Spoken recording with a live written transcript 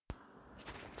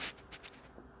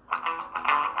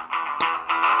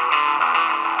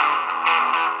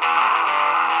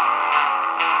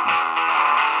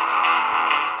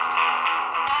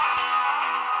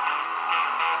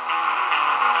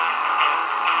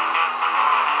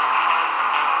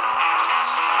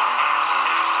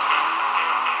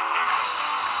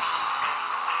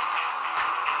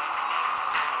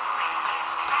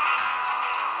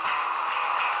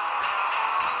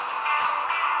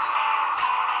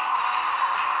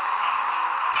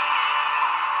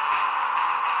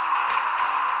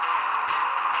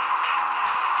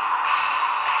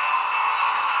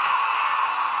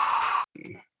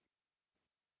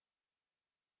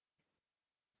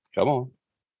Come on.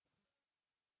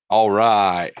 All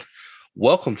right.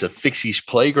 Welcome to Fixie's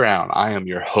Playground. I am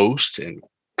your host and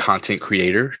content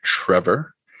creator,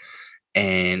 Trevor.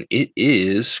 And it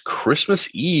is Christmas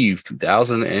Eve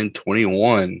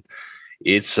 2021.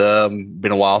 It's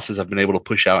been a while since I've been able to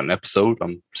push out an episode.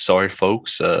 I'm sorry,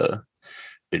 folks.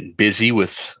 Been busy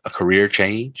with a career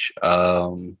change.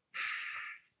 With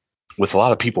a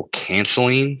lot of people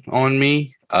canceling on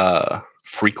me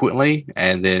frequently,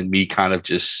 and then me kind of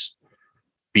just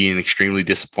being extremely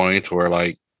disappointed to where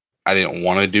like I didn't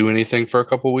want to do anything for a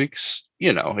couple of weeks.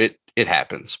 It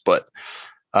happens, but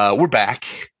we're back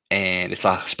and it's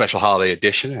a special holiday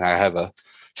edition, and I have a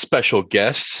special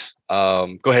guest.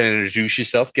 Go ahead and introduce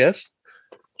yourself, guest.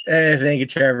 Thank you,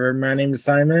 Trevor. My name is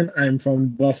Simon. I'm from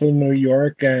Buffalo, New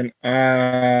York, and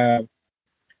I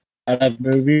love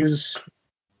movies.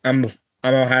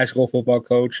 I'm a high school football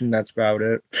coach, and that's about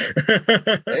it.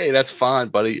 Hey, that's fine,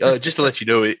 buddy. Just to let you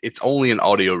know, it's only an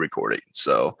audio recording,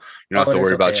 so you don't have to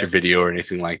worry about your video or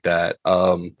anything like that.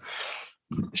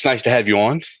 It's nice to have you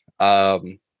on.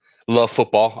 Love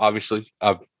football, obviously.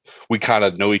 We kind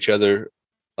of know each other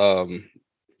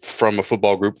from a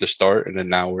football group to start, and then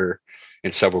now we're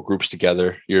in several groups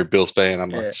together. You're a Bills fan.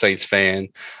 I'm a Saints fan.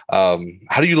 How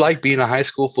do you like being a high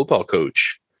school football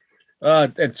coach?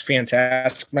 It's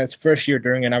fantastic. My first year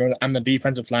doing it. I'm the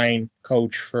defensive line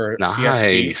coach for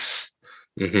nice.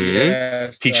 Mm-hmm. Yeah,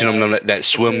 teaching them that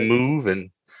swim move and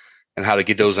how to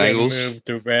get those angles. Move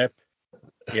through rep.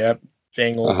 Yep.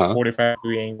 Angles,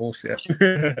 45-degree angles. Yeah.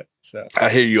 So I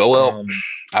hear you. Well,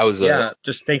 I was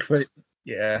just thanks for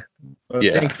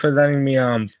thanks for letting me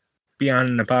be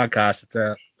on the podcast. It's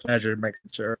a pleasure,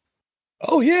 making sure.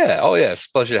 Oh yeah, it's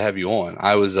a pleasure to have you on.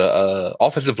 I was a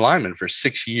offensive lineman for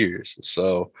 6 years,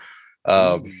 so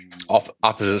off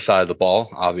opposite side of the ball,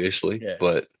 obviously. Yeah.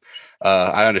 But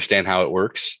I understand how it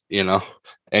works, and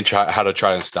how to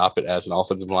try and stop it as an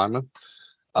offensive lineman.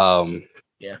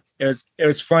 Yeah, it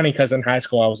was funny because in high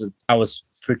school I was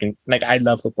freaking, like, I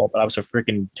love football, but I was a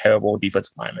freaking terrible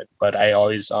defensive lineman. But I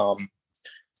always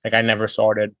I never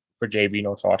started for JV,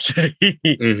 no varsity.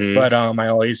 Mm-hmm. But I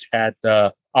always had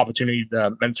the opportunity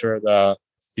to mentor the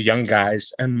young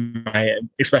guys, and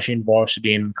especially in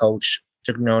varsity, and coach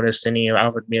took notice and he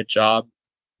offered me a job.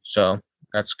 So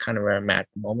that's kind of where I'm at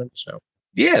the moment. So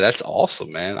yeah, that's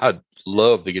awesome, man. I'd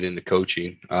love to get into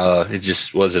coaching. It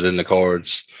just wasn't in the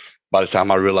cards. By the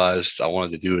time I realized I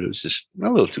wanted to do it, it was just a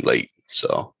little too late.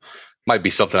 So might be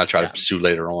something I try to pursue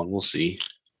later on. We'll see.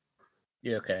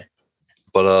 Yeah, okay.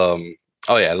 But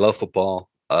I love football.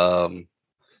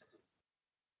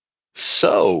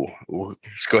 So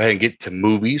let's go ahead and get to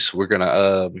movies. We're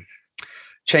gonna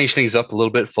change things up a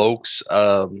little bit, folks.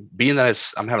 Being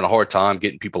that I'm having a hard time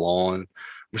getting people on,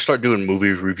 we start doing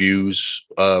movie reviews.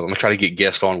 I'm gonna try to get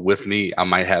guests on with me. I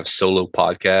might have solo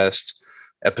podcast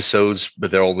episodes, but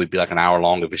they'll only be like an hour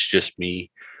long if it's just me.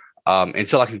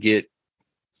 Until I can get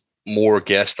more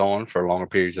guests on for longer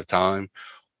periods of time,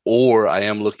 or I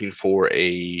am looking for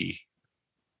a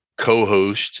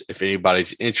co-host if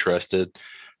anybody's interested.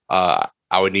 I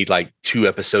would need like 2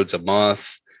 episodes a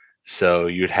month, so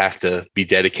you'd have to be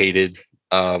dedicated.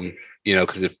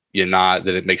 Because if you're not,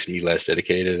 then it makes me less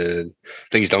dedicated and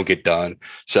things don't get done.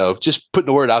 So just putting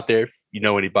the word out there. If you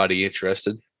know anybody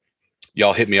interested,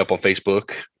 y'all hit me up on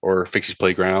Facebook or Fixie's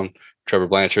Playground, Trevor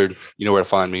Blanchard. You know where to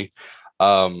find me.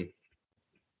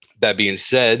 That being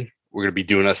said, we're going to be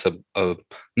doing us a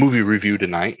movie review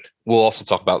tonight. We'll also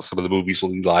talk about some of the movies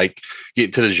we like, get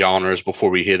into the genres before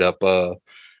we hit up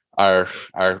our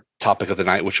topic of the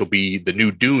night, which will be the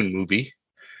new Dune movie,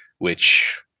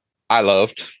 which I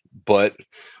loved, but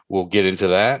we'll get into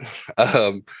that.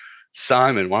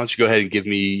 Simon, why don't you go ahead and give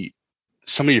me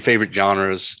some of your favorite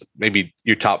genres, maybe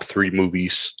your top 3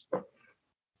 movies.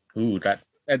 Ooh, that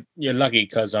you're lucky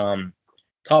because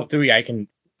top 3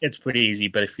 it's pretty easy,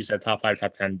 but if you said top 5,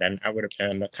 top 10, then I would have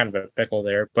been kind of a pickle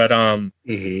there. But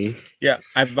yeah,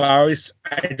 I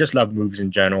just love movies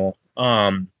in general.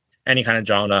 Any kind of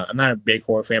genre. I'm not a big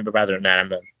horror fan, but rather than that,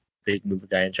 I'm a big movie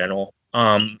guy in general.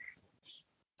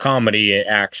 Comedy,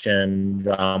 action,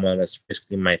 drama, that's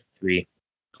basically my 3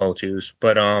 go-tos.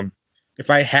 But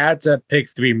if I had to pick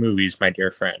 3 movies, my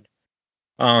dear friend,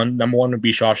 number 1 would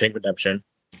be Shawshank Redemption.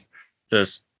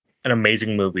 Just an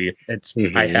amazing movie.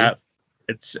 I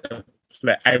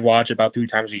watch it about 3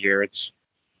 times a year. It's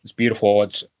beautiful.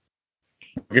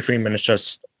 Morgan Freeman is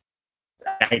just,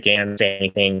 I can't say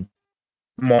anything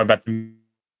more about the.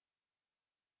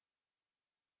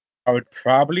 I would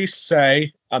probably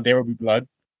say There Will Be Blood.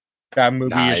 That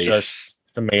movie is just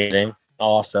amazing.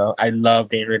 Also, I love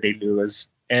Daniel Day-Lewis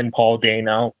and Paul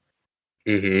Dano.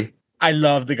 Mm-hmm. I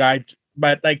love the guy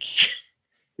but like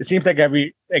it seems like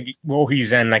every like role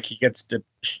he's in, like he gets the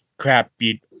crap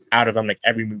beat out of him like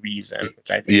every movie he's in, which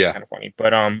I think is kind of funny.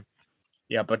 But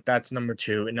yeah, but that's number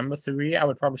 2. And number 3, I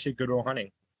would probably say Good Will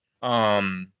Hunting.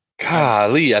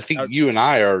 Golly, I think you and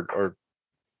I are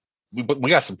we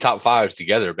got some top 5s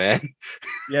together, man.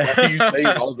 Yeah, Why are you saying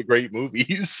all the great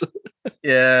movies?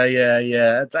 yeah.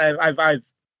 It's I've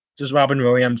just Robin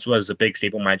Williams was a big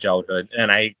staple in my childhood,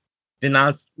 and I did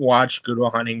not watch Good Will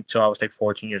Hunting till I was like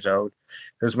 14 years old.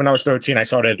 Because when I was 13, I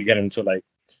started to get into like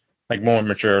more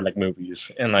mature like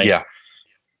movies, and like yeah.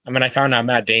 I mean, I found out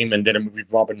Matt Damon did a movie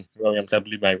with Robin Williams. I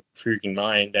believe my freaking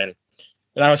mind, and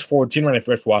I was 14 when I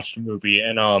first watched the movie,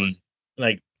 and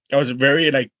like that was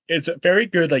very like it's a very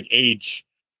good like age,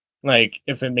 like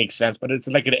if it makes sense, but it's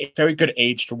like a very good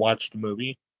age to watch the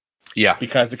movie. Yeah,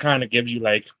 because it kind of gives you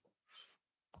like,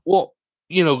 well,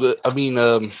 you know, I mean,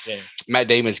 Matt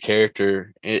Damon's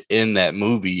character in that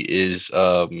movie is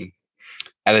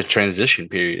at a transition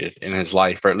period in his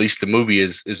life, or at least the movie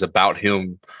is about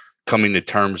him coming to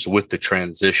terms with the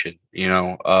transition. You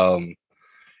know,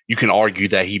 you can argue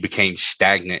that he became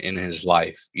stagnant in his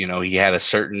life. You know, he had a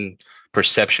certain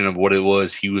perception of what it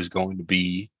was he was going to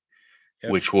be,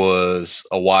 which was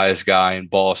a wise guy in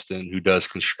Boston who does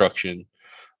construction.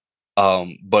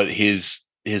 But his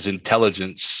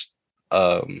intelligence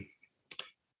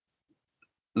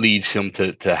leads him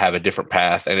to have a different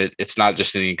path, and it's not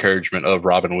just the encouragement of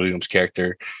Robin Williams'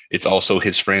 character. It's also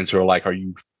his friends who are like, "Are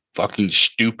you fucking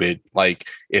stupid? Like,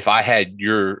 if I had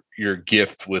your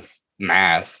gift with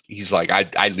math," he's like,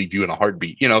 I'd leave you in a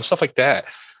heartbeat, you know, stuff like that.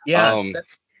 Yeah.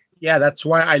 Yeah, that's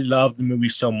why I love the movie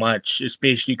so much,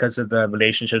 especially because of the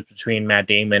relationships between Matt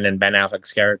Damon and Ben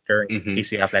Affleck's character and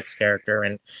Casey Affleck's character.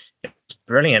 And it's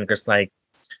brilliant because, like,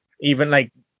 even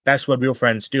like that's what real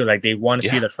friends do. Like, they want to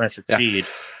see their friends succeed.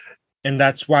 And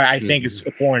that's why I think it's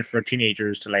important for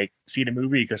teenagers to like see the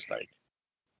movie because, like,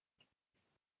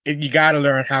 you got to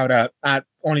learn how to not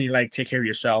only like take care of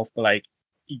yourself, but like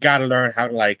you got to learn how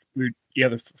to like root the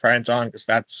other friends on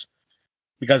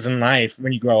because in life,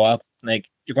 when you grow up, like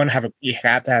you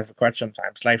have to have a crutch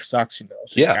sometimes. Life sucks, you know.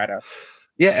 So you gotta.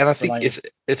 Yeah, and I think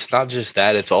it's not just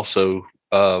that. It's also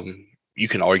you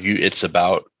can argue it's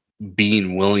about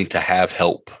being willing to have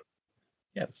help.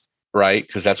 Yeah. Right,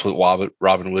 because that's what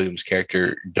Robin Williams'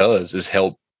 character does is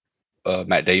help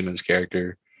Matt Damon's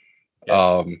character,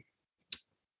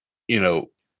 you know,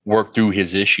 work through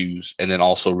his issues and then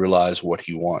also realize what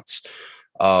he wants.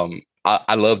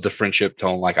 I love the friendship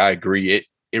tone. Like, I agree.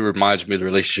 It reminds me of the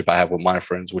relationship I have with my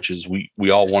friends, which is we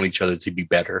all want each other to be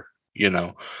better, you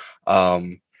know,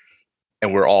 and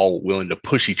we're all willing to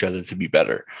push each other to be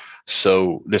better.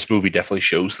 So this movie definitely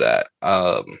shows that.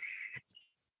 Oh,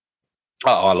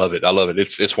 I love it. I love it.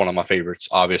 It's one of my favorites,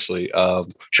 obviously.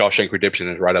 Shawshank Redemption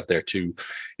is right up there too.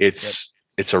 It's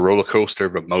a roller coaster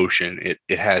of emotion.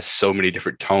 It has so many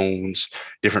different tones,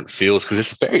 different feels, because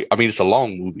it's it's a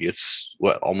long movie. It's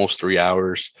almost 3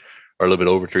 hours or a little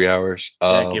bit over 3 hours.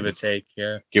 Give or take.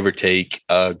 Yeah. Give or take.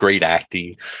 Great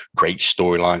acting, great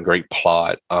storyline, great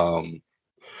plot.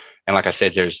 And like I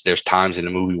said, there's times in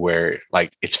the movie where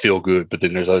like it's feel good, but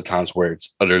then there's other times where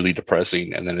it's utterly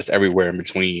depressing, and then it's everywhere in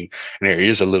between. And there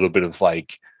is a little bit of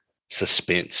like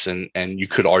suspense and you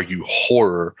could argue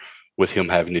horror with him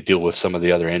having to deal with some of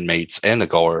the other inmates and the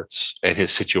guards and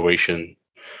his situation.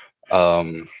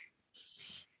 I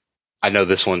know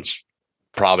this one's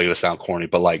probably gonna sound corny,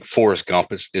 but like Forrest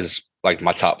Gump is like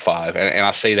my top 5, and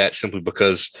I say that simply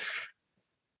because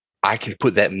I can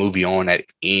put that movie on at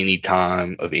any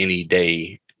time of any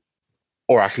day,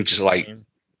 or I can just like,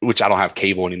 which I don't have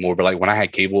cable anymore, but like when I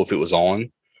had cable, if it was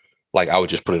on, like I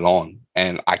would just put it on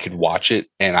and I could watch it,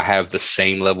 and I have the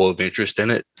same level of interest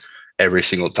in it every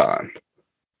single time.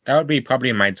 That would be probably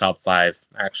in my top 5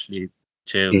 actually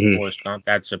too. Forrest Gump.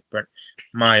 That's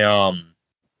my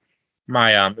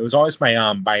it was always my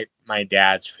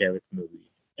dad's favorite movie,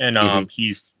 and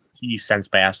he's since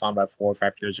passed on about 4 or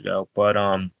 5 years ago, but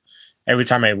every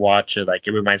time I watch it, like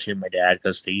it reminds me of my dad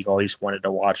because he always wanted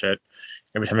to watch it.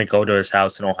 Every time I go to his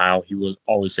house in Ohio, he will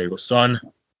always say, "Well, son,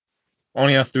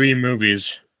 only have 3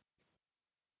 movies,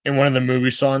 and one of the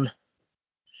movies, son,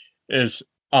 is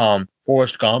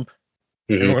Forrest Gump,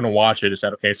 and we're gonna watch it. Is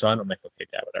that okay, son?" I'm like, "Okay,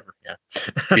 Dad, whatever."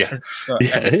 Yeah.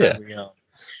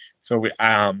 So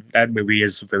that movie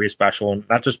is very special,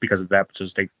 not just because of that, but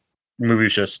just like the movie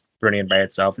is just brilliant by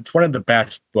itself. It's one of the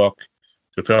best book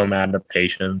to film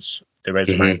adaptations there is,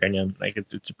 in my opinion. Like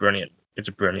it's a brilliant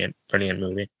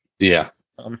movie. Yeah.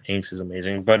 Hanks is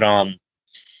amazing, but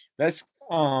let's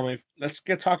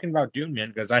get talking about Dune,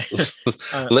 man, because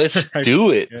let's do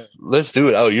it. Let's do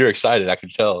it. Oh, you're excited, I can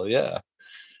tell. Yeah.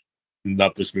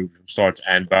 love this movie from start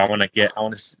to end. But I want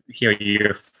to hear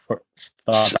your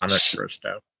thoughts on it first,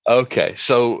 though. Okay,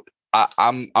 so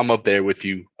I'm up there with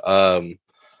you.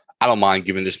 I don't mind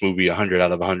giving this movie 100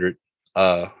 out of 100,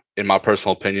 in my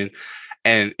personal opinion.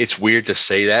 And it's weird to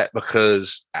say that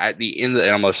because at the end,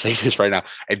 and I'm gonna say this right now,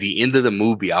 at the end of the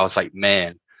movie, I was like,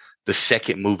 man, the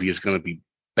second movie is gonna be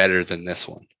better than this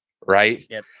one, right?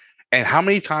 Yep. And how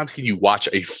many times can you watch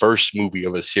a first movie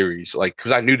of a series? Like,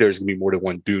 because I knew there was gonna be more than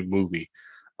one Dune movie,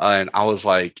 and I was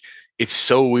like, it's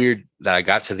so weird that I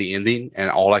got to the ending, and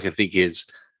all I can think is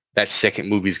that second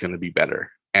movie is gonna be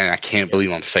better. And I can't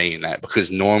believe I'm saying that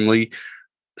because normally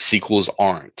sequels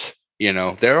aren't. You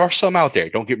know, there are some out there.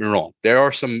 Don't get me wrong. There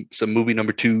are some movie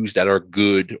number twos that are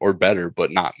good or better, but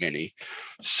not many.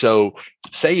 So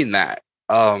saying that,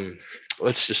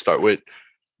 let's just start with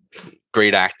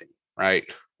great acting, right?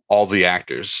 All the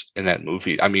actors in that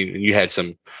movie. I mean, you had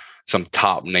some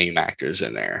top name actors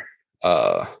in there.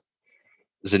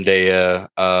 Zendaya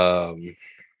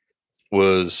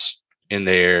was in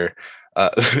there.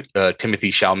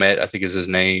 Timothy Chalamet, I think is his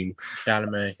name.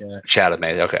 Chalamet, yeah.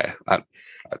 Chalamet. Okay, I'm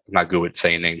not good with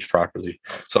saying names properly.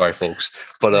 Sorry, folks.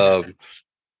 But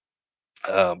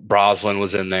Brosnan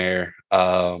was in there.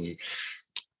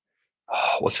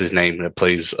 What's his name that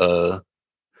plays the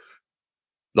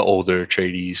older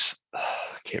Atreides?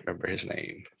 I can't remember his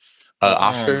name.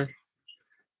 Oscar.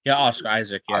 Yeah, Oscar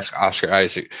Isaac. Yeah, Oscar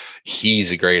Isaac.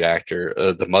 He's a great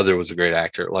actor. The mother was a great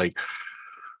actor. Like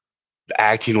the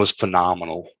acting was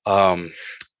phenomenal.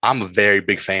 I'm a very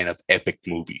big fan of epic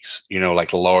movies. You know,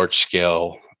 like large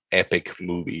scale epic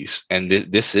movies, and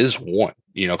this is one.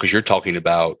 You know, because you're talking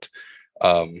about,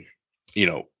 you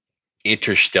know,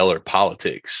 interstellar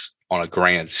politics on a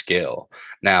grand scale.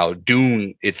 Now,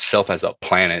 Dune itself as a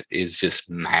planet is just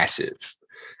massive,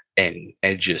 and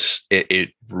just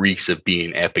it reeks of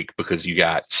being epic because you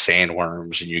got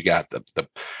sandworms and you got the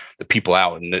people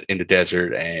out in the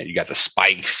desert, and you got the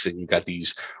spice, and you got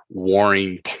these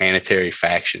warring planetary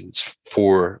factions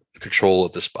for control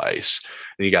of the spice,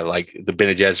 and you got like the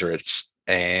Bene Gesserits.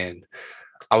 And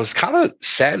I was kind of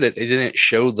sad that they didn't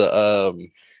show the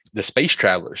space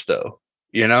travelers though,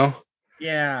 you know.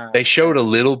 Yeah, they showed a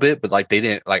little bit, but like they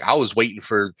didn't. Like I was waiting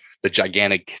for the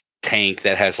gigantic tank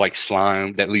that has like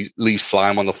slime that leaves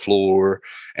slime on the floor,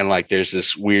 and like there's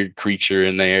this weird creature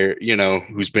in there, you know,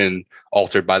 who's been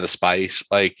altered by the spice.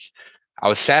 Like I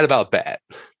was sad about that,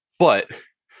 but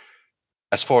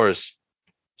as far as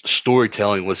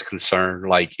storytelling was concerned,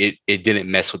 like it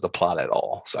didn't mess with the plot at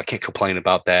all, so I can't complain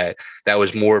about that. That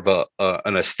was more of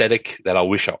an aesthetic that I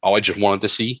wish I just wanted to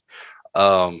see.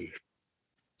 um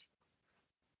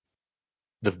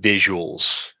the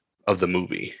visuals of the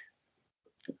movie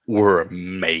were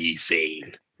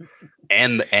amazing,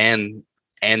 and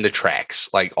the tracks,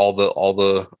 like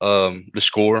the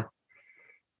score,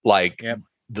 like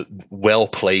the well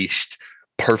placed,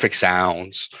 perfect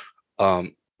sounds.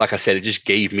 Like I said, it just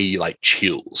gave me like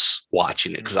chills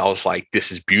watching it because I was like,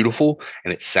 this is beautiful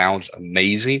and it sounds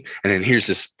amazing. And then here's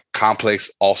this complex,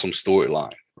 awesome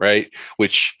storyline, right?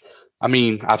 Which, I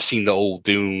mean, I've seen the old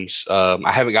Dunes.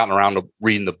 I haven't gotten around to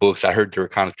reading the books. I heard they were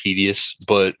kind of tedious,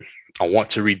 but I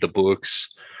want to read the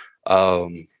books.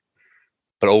 But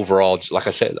overall, like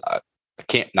I said, I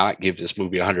can't not give this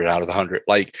movie 100 out of 100.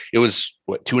 Like it was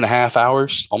what, 2.5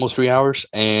 hours, almost 3 hours,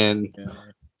 and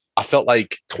I felt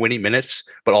like 20 minutes,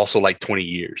 but also like 20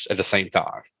 years at the same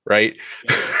time, right?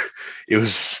 It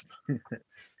was.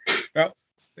 Well,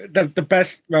 the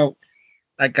best. Well,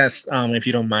 I guess if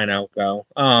you don't mind, I'll go.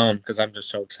 Because I'm just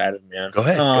so excited, man. Go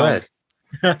ahead.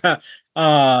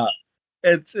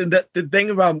 It's the thing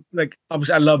about, like,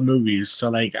 obviously I love movies, so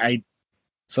like I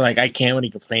can't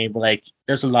really complain. But like,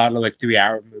 there's a lot of like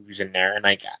 3-hour movies in there, and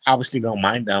like I obviously don't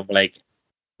mind them. But like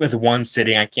with one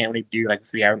sitting, I can't really do like a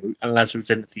 3-hour movie unless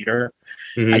it's in the theater.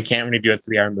 Mm-hmm. I can't really do a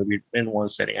 3-hour movie in one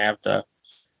sitting. I have to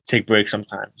take breaks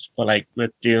sometimes. But like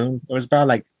with Dune, it was about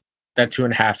like that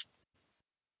 2.5,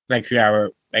 like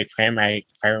 3-hour like frame, if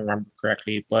I remember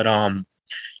correctly. But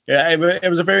yeah, it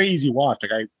was a very easy watch.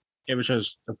 Like it was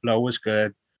just, the flow was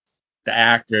good, the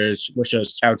actors was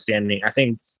just outstanding. I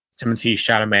think Timothy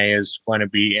Chalamet is going to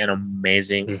be an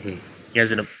amazing. Mm-hmm. He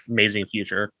has an amazing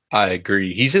future. I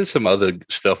agree. He's in some other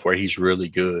stuff where he's really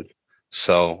good.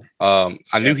 So I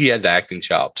knew he had the acting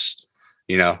chops.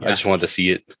 You know, I just wanted to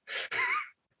see it.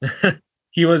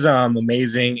 He was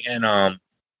amazing in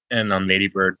Lady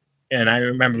Bird. And I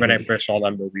remember when I first saw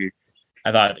that movie,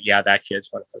 I thought, yeah, that kid's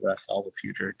going to have all the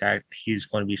future. That he's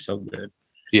going to be so good.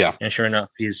 Yeah. And sure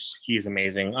enough, he's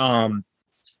amazing.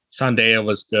 Zendaya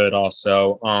was good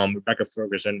also. Rebecca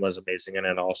Ferguson was amazing in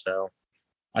it also.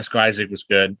 Oscar Isaac was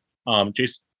good.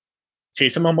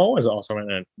 Jason Momoa is also in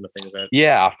it. The thing of it.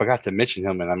 Yeah, I forgot to mention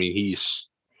him, and I mean he's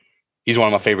one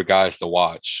of my favorite guys to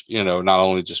watch. You know, not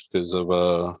only just because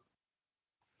of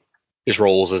his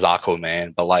roles as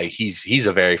Aquaman, but like he's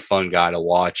a very fun guy to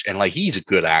watch, and like he's a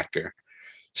good actor.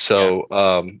 So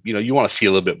you know, you want to see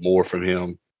a little bit more from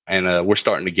him, and we're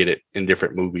starting to get it in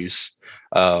different movies.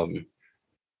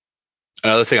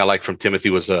 Another thing I like from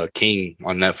Timothy was King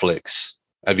on Netflix.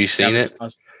 Have you seen it?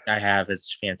 I have.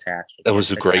 It's fantastic. That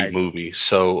was a great movie.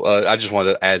 So I just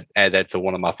wanted to add that to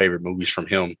one of my favorite movies from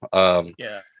him.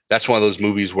 That's one of those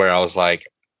movies where I was like,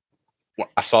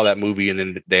 I saw that movie and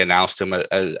then they announced him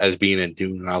as being in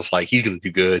Dune, and I was like, he's gonna do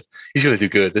good. He's gonna do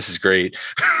good. This is great.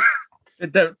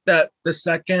 The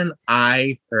second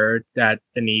I heard that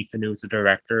Denis Villeneuve, the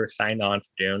director, signed on for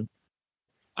Dune,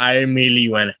 I immediately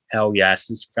went, hell yes,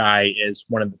 this guy is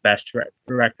one of the best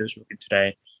directors working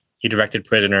today. He directed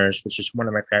Prisoners, which is one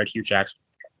of my favorite Hugh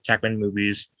Jackman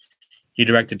movies. He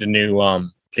directed the new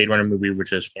Blade Runner movie,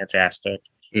 which is fantastic.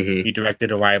 Mm-hmm. He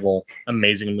directed Arrival,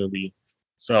 amazing movie.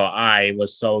 So I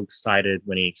was so excited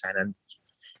when he signed on.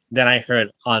 Then I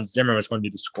heard Hans Zimmer was going to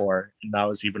do the score, and that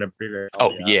was even a bigger.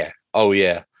 Oh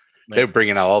yeah. They're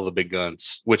bringing out all the big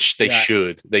guns, which they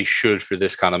should. They should for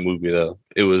this kind of movie, though.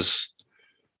 It was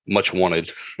much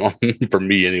wanted for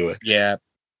me, anyway. Yeah,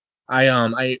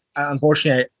 I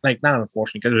unfortunately, not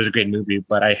unfortunately, because it was a great movie,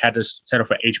 but I had to settle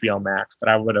for HBO Max. But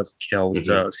I would have killed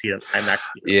to see it IMAX.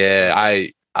 Yeah,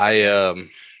 I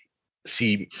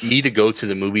see, me to go to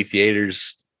the movie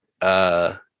theaters,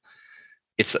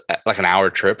 it's like an hour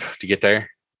trip to get there,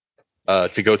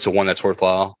 to go to one that's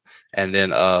worthwhile. And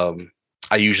then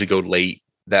I usually go late.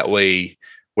 That way,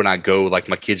 when I go, like,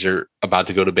 my kids are about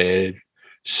to go to bed,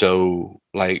 so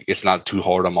like it's not too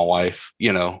hard on my wife,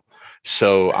 you know.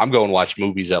 So I'm going to watch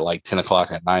movies at like 10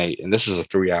 o'clock at night, and this is a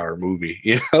 3-hour movie,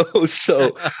 you know.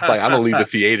 So like I don't leave the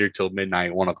theater till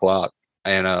midnight, 1 o'clock,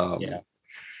 and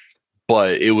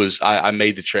But it was I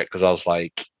made the trek because I was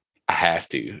like, I have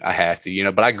to, you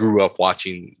know. But I grew up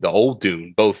watching the old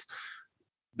Dune. Both,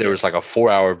 there was like a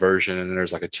 4-hour version, and then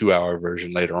there's like a 2-hour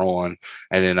version later on.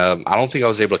 And then I don't think I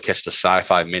was able to catch the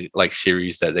sci-fi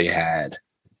series that they had,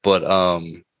 but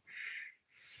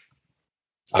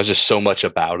I was just so much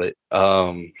about it.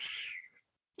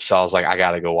 So I was like, I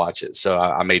gotta go watch it. So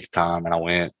I made the time and I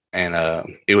went, and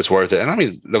it was worth it. And I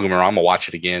mean, don't get me wrong, I'm gonna watch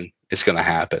it again. It's gonna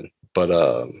happen,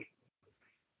 but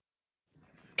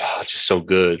just so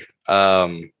good.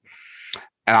 And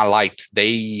I liked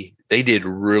they did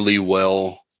really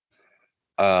well.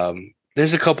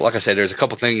 There's a couple, like I said, there's a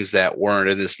couple things that weren't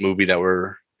in this movie that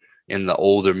were in the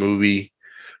older movie,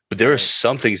 but there are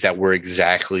some things that were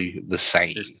exactly the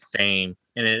same.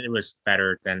 And it was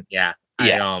better than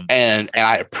and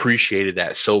I appreciated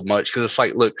that so much, because it's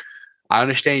like, look, I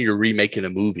understand you're remaking a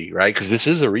movie, right? Because this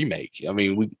is a remake. I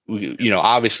mean, we you know,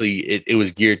 obviously it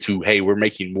was geared to, hey, we're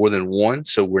making more than one,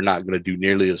 so we're not going to do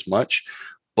nearly as much.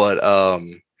 But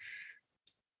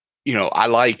you know, I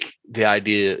like the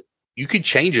idea. You could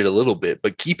change it a little bit,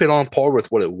 but keep it on par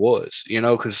with what it was, you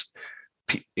know, because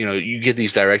you know, you get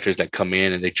these directors that come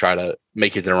in and they try to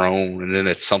make it their own, and then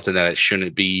it's something that it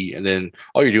shouldn't be, and then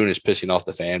all you're doing is pissing off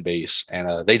the fan base.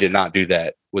 And they did not do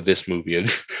that with this movie. And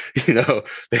you know,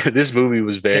 this movie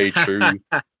was very true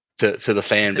to the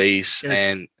fan base.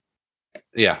 And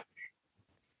yeah,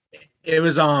 it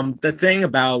was the thing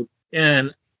about,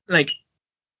 and like,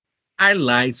 I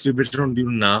liked Super Don't Do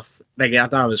Enough. Like, I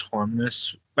thought it was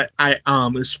harmless. But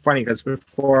it's funny because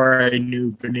before I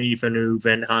knew Denis Villeneuve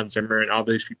and Hans Zimmer and all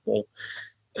these people,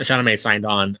 Chalamet signed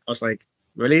on, I was like,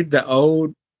 really, the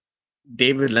old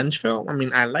David Lynch film? I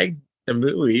mean, I like the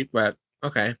movie, but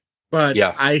okay. But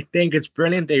yeah, I think it's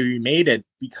brilliant they remade it,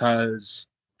 because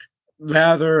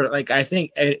rather, like, I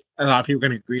think a lot of people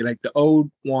can agree, like, the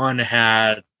old one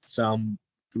had some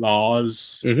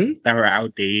flaws that were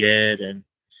outdated,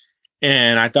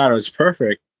 and I thought it was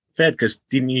perfect fit because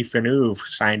Denis Villeneuve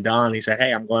signed on. He said,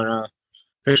 "Hey, I'm going to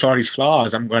fix all these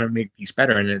flaws. I'm going to make these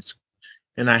better."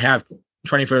 And I have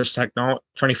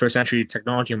 21st century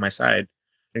technology on my side.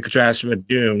 In contrast with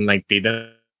Doom, like, they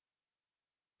didn't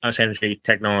essentially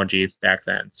technology back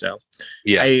then. So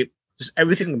yeah, just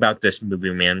everything about this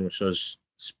movie, man, which was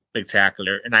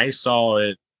spectacular. And I saw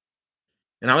it,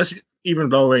 and I was even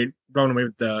blown away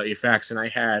with the effects. And I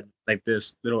had like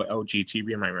this little LG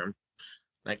TV in my room.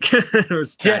 Like, it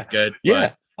was that good.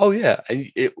 Yeah. Oh yeah.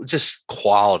 It was just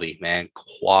quality, man.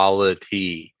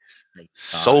 Quality.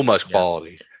 So much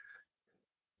quality.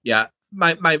 Yeah.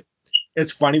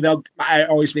 It's funny though. It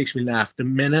always makes me laugh. The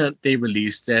minute they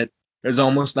released it, it was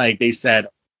almost like they said,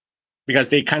 because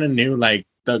they kind of knew like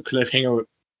the cliffhanger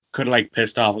could like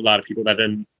pissed off a lot of people that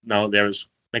didn't know there was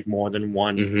like more than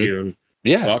one Mhm. Dune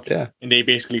Yeah, book, yeah. and they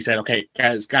basically said, "Okay,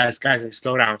 guys, like,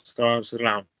 slow down, slow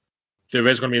down. There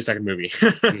is going to be a second movie."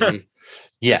 Mhm. It's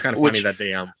Yeah, kind of funny which that they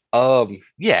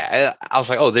yeah, I was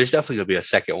like, oh, there's definitely gonna be a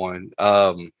second one.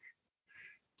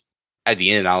 At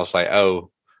the end, I was like,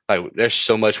 oh, like there's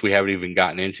so much we haven't even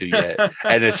gotten into yet,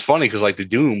 and it's funny because like the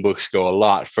Dune books go a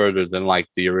lot further than like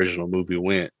the original movie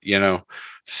went, you know.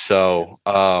 So,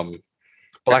 but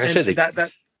like I and said, they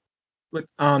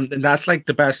and that's like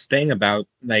the best thing about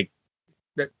like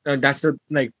that's the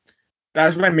like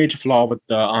that's my major flaw with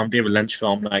the David Lynch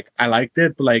film. Like I liked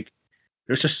it, but like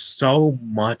there's just so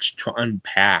much to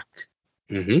unpack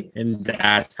Mhm. in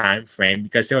that time frame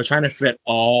because they were trying to fit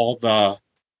all the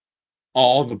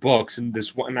books in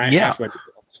this one. And I Yeah. have read the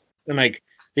books, and like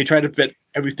they tried to fit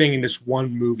everything in this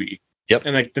one movie. Yep.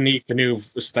 And like Denis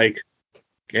Villeneuve was like,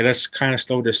 okay, let's kind of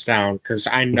slow this down because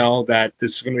I know that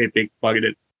this is going to be a big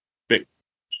bucket,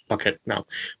 no,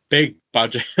 big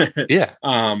budget, Yeah.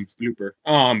 blooper,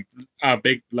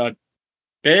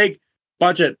 big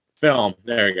budget film.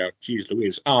 There we go. Jeez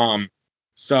Louise.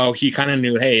 So he kind of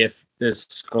knew, hey, if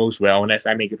this goes well and if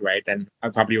I make it right, then I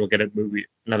probably will get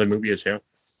another movie or two.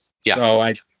 Yeah.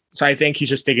 So I think he's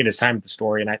just taking his time with the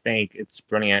story, and I think it's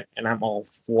brilliant. And I'm all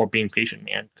for being patient,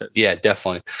 man. Yeah,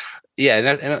 definitely. Yeah,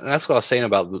 and that's what I was saying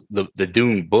about the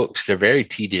Dune books. They're very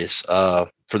tedious. For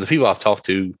the people I've talked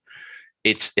to,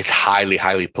 it's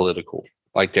highly political.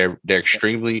 Like they're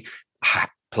extremely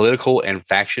political and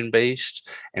faction based,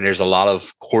 and there's a lot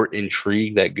of court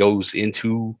intrigue that goes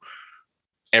into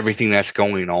everything that's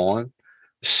going on.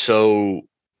 So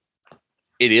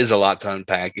it is a lot to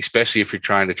unpack, especially if you're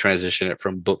trying to transition it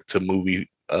from book to movie.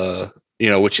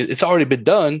 Which it's already been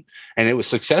done, and it was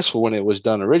successful when it was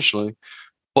done originally.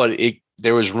 But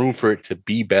there was room for it to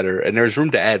be better, and there's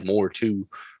room to add more too.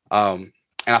 And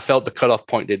I felt the cutoff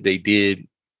point that they did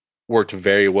worked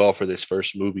very well for this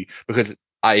first movie because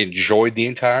I enjoyed the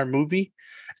entire movie,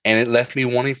 and it left me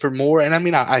wanting for more. And I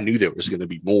mean, I knew there was going to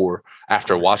be more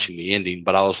after watching the ending,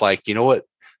 but I was like, you know what?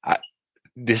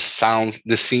 This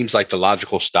seems like the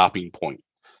logical stopping point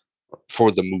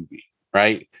for the movie,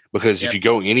 right? Because if Yep. you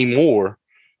go any more,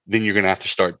 then you're going to have to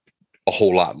start a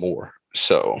whole lot more.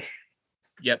 So,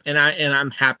 Yep. And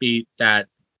I'm happy that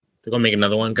they're gonna make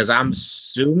another one because I'm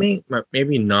assuming,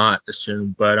 maybe not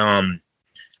assume, but I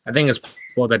think it's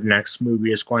possible that the next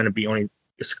movie is going to be only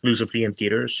exclusively in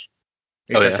theaters.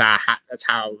 That's how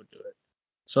I would do it.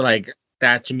 So like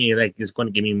that to me like is going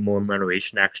to give me more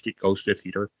motivation to actually go to the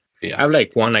theater. yeah. I have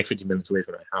like 50 minutes away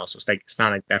from my house. So it's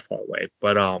not like that far away,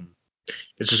 but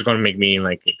it's just going to make me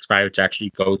like excited to actually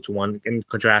go to one. In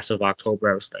contrast of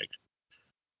October, I was like,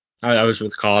 I was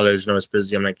with college and I was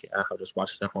busy. I'm like, yeah, I'll just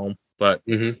watch it at home. But,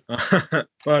 but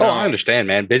I understand,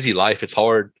 man. Busy life. It's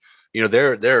hard.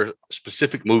 There are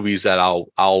specific movies that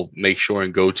I'll make sure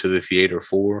and go to the theater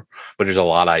for, but there's a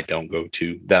lot I don't go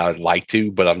to that I'd like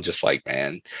to, but I'm just like,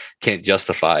 man, can't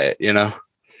justify it, Yeah,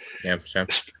 sure.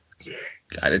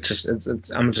 God,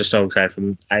 I'm just so excited for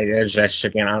them.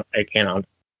 I cannot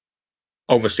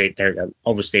overstate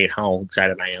how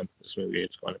excited I am this movie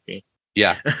is going to be.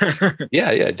 Yeah.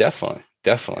 Yeah, definitely.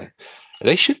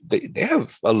 They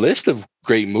have a list of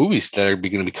great movies that are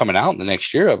going to be coming out in the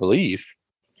next year, I believe.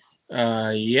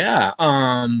 Yeah.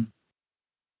 Hold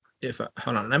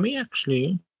on, let me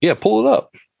actually. Yeah, pull it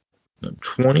up.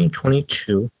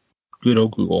 2022. Good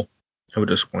old Google. Have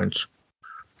this points.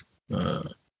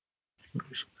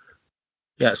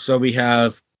 Yeah, so we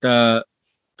have the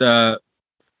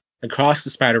Across the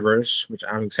Spider-Verse, which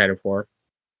I'm excited for.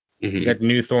 Mm-hmm. We got the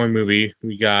new Thor movie.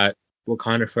 We got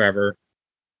Wakanda Forever.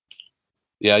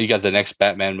 Yeah, you got the next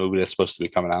Batman movie that's supposed to be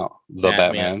coming out. The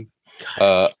Batman.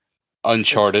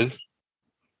 Uncharted.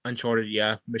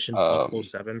 Yeah. Mission Impossible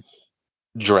 7.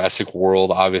 Jurassic World,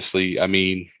 obviously. I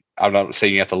mean, I'm not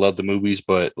saying you have to love the movies,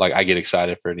 but like I get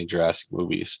excited for any Jurassic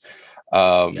movies.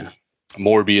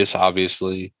 Morbius,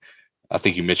 obviously. I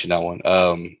think you mentioned that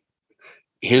one.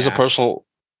 Here's a personal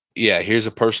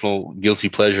guilty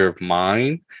pleasure of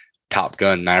mine. Top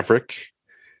Gun Maverick.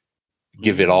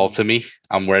 Give it all to me.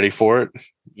 I'm ready for it.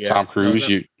 Yeah. Tom Cruise,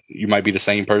 you might be the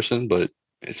same person, but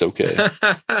it's okay.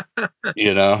 Have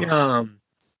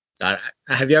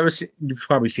you ever seen? You've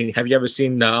probably seen. Have you ever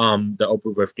seen the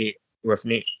Oprah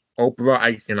Winfrey? Oprah,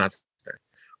 I cannot.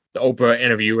 The Oprah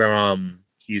interview where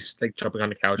he's like jumping on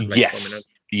the couch for like 4 minutes.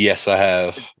 Yes, I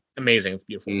have. It's amazing. It's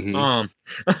beautiful.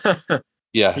 Mm-hmm.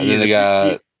 Yeah, and then they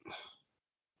got.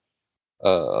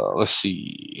 Let's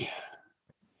see.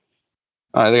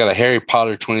 All right, they got a Harry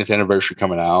Potter 20th anniversary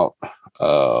coming out.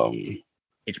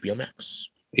 HBO Max.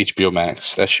 HBO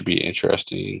Max. That should be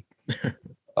interesting.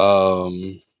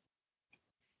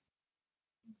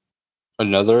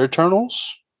 Another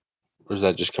Eternals? Or is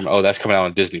that just coming? Oh, that's coming out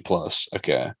on Disney Plus.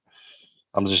 Okay.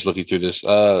 I'm just looking through this.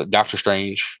 Doctor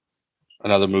Strange,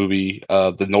 another movie.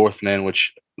 The Northman,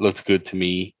 which looked good to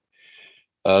me.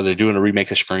 They're doing a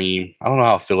remake of Scream. I don't know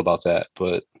how I feel about that,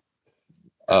 but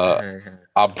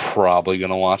I'm probably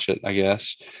gonna watch it, I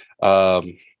guess.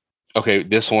 Um, okay,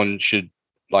 this one should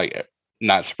like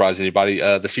not surprise anybody.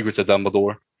 The Secrets of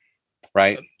Dumbledore,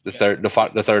 right? The third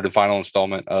and final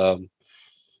installment.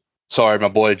 Sorry, my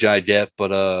boy Johnny Depp,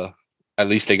 but at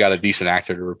least they got a decent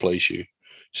actor to replace you.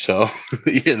 So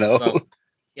you know, Well,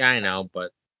 yeah, I know,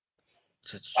 but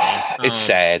it's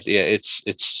sad. Yeah,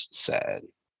 it's sad.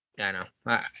 Yeah, I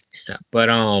know. But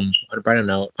on a brighter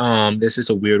note, this is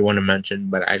a weird one to mention,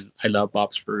 but I love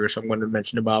Bob's Burgers, so I'm going to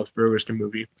mention the Bob's Burgers the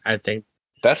movie. I think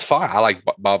That's fine. I like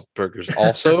Bob Burgers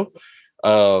also.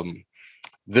 um,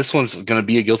 this one's gonna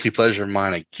be a guilty pleasure of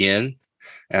mine again,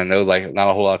 and I know like not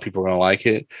a whole lot of people are gonna like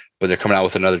it, but they're coming out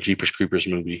with another Jeepers Creepers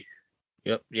movie.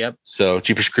 Yep. So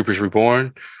Jeepers Creepers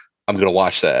Reborn, I'm gonna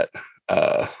watch that.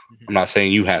 I'm not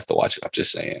saying you have to watch it. I'm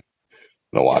just saying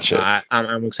I'm gonna watch it.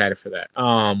 I'm excited for that.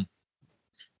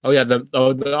 Oh yeah,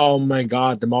 oh my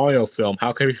god, the Mario film.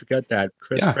 How can we forget that?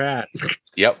 Chris Pratt.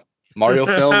 Yep, Mario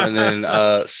film, and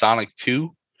then Sonic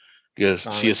 2. Because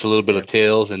see us a little bit of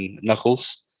Tails and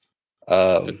Knuckles.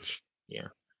 Yeah,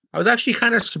 I was actually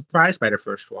kind of surprised by the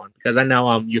first one because I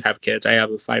know you have kids. I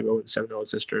have a 5-year-old and 7-year-old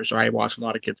sister, so I watch a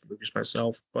lot of kids movies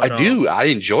myself. But, I do. I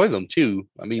enjoy them too.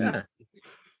 I mean,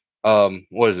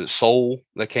 what is it? Soul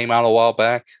that came out a while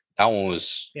back. That one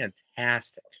was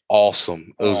fantastic.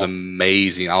 Awesome. It was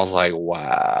amazing. I was like,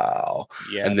 wow.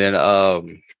 Yeah. And then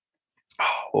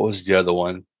what was the other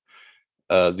one?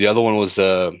 The other one was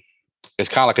it's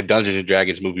kind of like a Dungeons and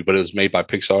Dragons movie, but it was made by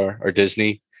Pixar or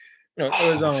Disney. No,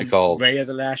 it was called? Raya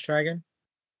the Last Dragon.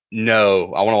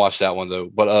 No, I want to watch that one though.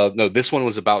 But no, this one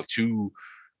was about two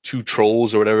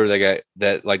trolls or whatever. They got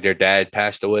that like their dad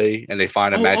passed away, and they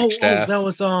find a magic staff. That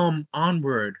was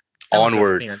Onward.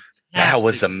 That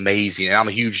was amazing. And I'm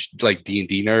a huge like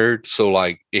D&D nerd, so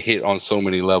like it hit on so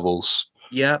many levels.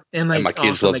 Yep, and like my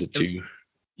kids loved it too.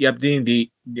 Yep,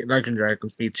 D&D, Dungeons and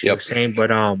Dragons, me too. Yep. Same,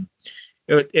 but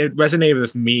it resonated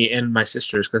with me and my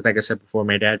sisters because, like I said before,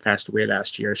 my dad passed away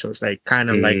last year, so it's like kind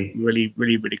of like really,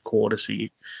 really, really cool to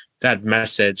see that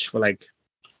message for like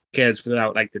kids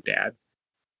without like the dad.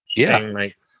 Yeah, saying,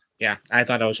 like, yeah, I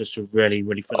thought that was just a really,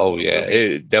 really fun. Oh yeah,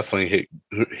 it definitely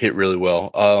hit really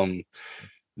well.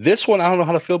 This one I don't know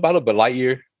how to feel about it, but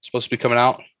Lightyear is supposed to be coming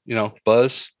out. You know,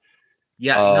 Buzz.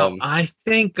 Yeah, no, I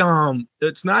think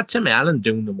it's not Tim Allen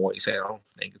doing the voice. I don't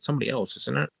think it's somebody else,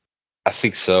 isn't it? I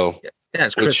think so. Yeah,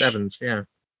 it's Chris Evans. Yeah.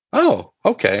 Oh,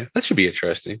 okay, that should be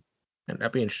interesting. Yeah,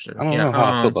 that'd be interesting. I don't know how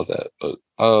I feel about that, but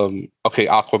okay,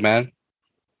 Aquaman,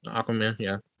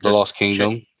 yeah, The Lost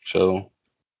Kingdom. So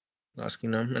Lost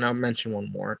Kingdom, and I'll mention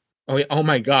one more. Oh yeah! Oh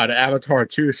my God! Avatar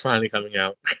 2 is finally coming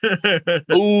out.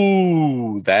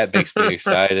 Ooh, that makes me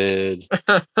excited.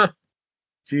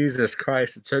 Jesus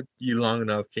Christ! It took you long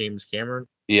enough, James Cameron.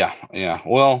 Yeah.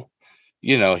 Well,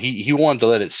 you know, he wanted to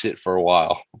let it sit for a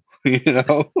while. You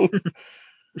know.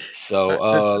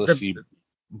 So let's see,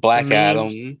 Black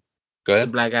Adam. Go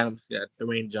ahead. Black Adam. Yeah,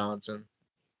 Dwayne Johnson.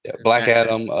 Yeah, Black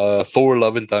Adam. Thor: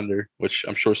 Love and Thunder, which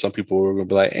I'm sure some people are gonna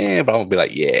be like, but I'm gonna be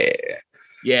like, yeah.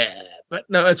 Yeah, but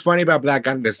no, it's funny about Black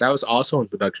Adam because that was also in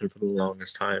production for the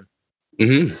longest time.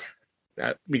 Mm-hmm.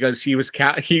 Because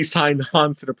he signed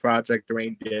on to the project.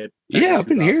 Dwayne did. Yeah, I've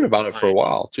been hearing about it for a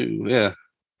while too. Yeah.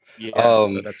 Yeah.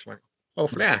 So that's fine. Oh,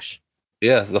 Flash.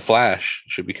 Yeah, the Flash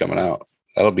should be coming out.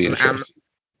 That'll be interesting.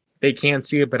 They can't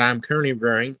see it, but I'm currently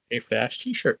wearing a Flash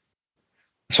T-shirt.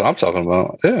 That's what I'm talking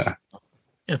about. Yeah.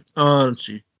 Yeah. Let's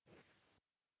see.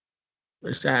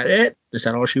 Is that it? Is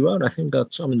that all she wrote? I think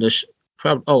that's. I mean, this.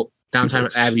 Downtime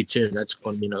at Abbey too. That's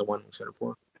going to be another one we said it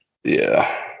for. Yeah.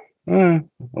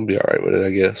 I'll be all right with it, I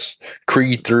guess.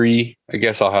 Creed 3. I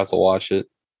guess I'll have to watch it.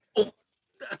 Oh,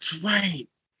 that's right.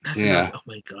 That's oh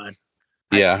my God.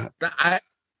 Yeah.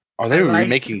 Are they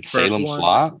remaking Salem's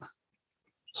Lot?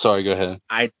 Sorry, go ahead.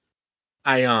 I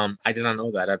did not know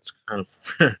that. That's kind of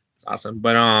it's awesome.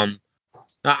 But I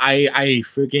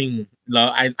freaking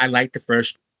love. I liked the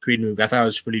first Creed movie. I thought it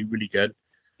was really, really good.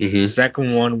 Mm-hmm. The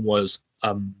second one was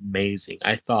amazing.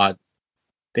 I thought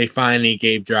they finally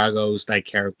gave Drago's like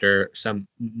character some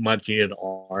much needed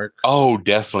arc. Oh,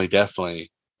 definitely.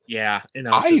 Yeah, and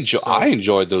I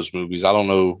enjoyed those movies. I don't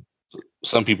know.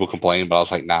 Some people complain, but I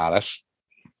was like, nah, it's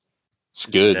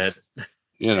good.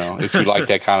 You know, if you like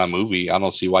that kind of movie, I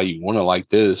don't see why you wouldn't like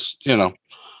this. You know.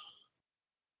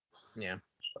 Yeah.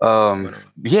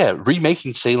 Yeah,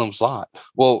 remaking Salem's Lot.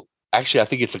 Well, actually, I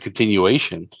think it's a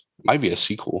continuation. It might be a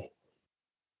sequel.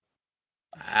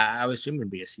 I would assume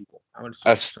it'd be a sequel. I would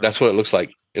assume That's what it looks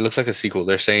like. It looks like a sequel.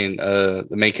 They're saying the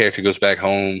main character goes back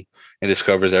home and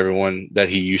discovers everyone that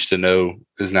he used to know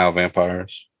is now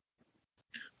vampires.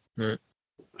 Hmm.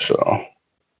 So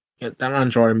Yeah, that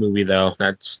Uncharted movie though,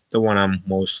 that's the one I'm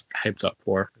most hyped up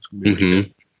for. It's gonna be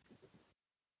really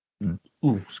good.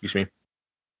 Ooh, excuse me.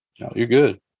 no, you're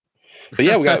good. But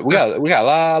yeah, we got a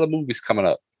lot of movies coming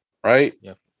up, right?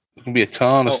 Yeah. There's gonna be a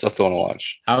ton of stuff to want to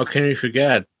watch. How can you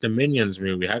forget the Minions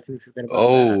movie? How can you forget about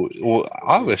Oh, that? well,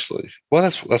 obviously. Well,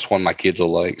 that's one my kids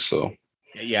will like, so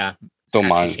Yeah. don't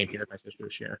Actually, mind. St. Peter, my sister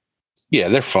this year. Yeah,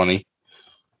 they're funny.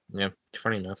 Yeah, it's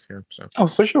funny enough here. So. Oh,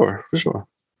 for sure.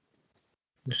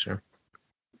 Yes, sir.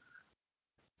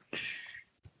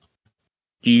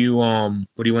 Do you what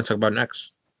do you want to talk about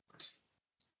next?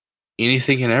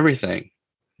 Anything and everything.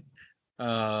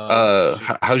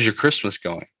 How's your Christmas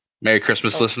going? Merry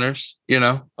Christmas, listeners.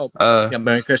 Yeah,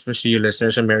 Merry Christmas to you,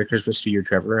 listeners, and Merry Christmas to you,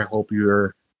 Trevor. I hope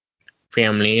your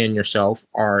family and yourself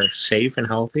are safe and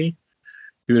healthy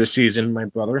through the season, my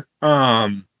brother.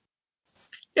 Yeah,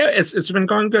 it's been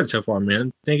going good so far,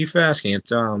 man. Thank you for asking.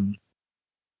 It's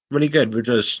really good. We're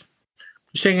just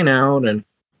hanging out and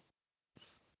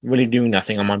really doing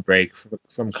nothing. I'm on break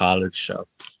from college, so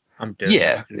I'm doing.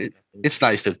 Yeah, it's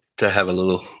nice to have a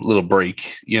little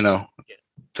break,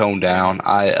 tone down.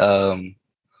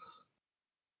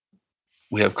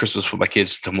 We have Christmas with my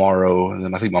kids tomorrow, and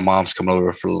then I think my mom's coming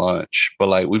over for lunch. But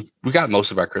like we got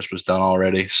most of our Christmas done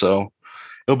already, so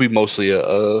it'll be mostly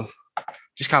a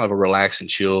just kind of a relax and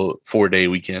chill 4-day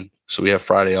weekend. So we have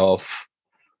Friday off,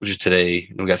 which is today,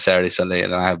 and we got Saturday, Sunday,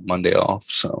 and I have Monday off.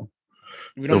 So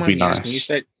it'll be nice. You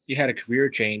said you had a career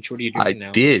change. What are you doing now?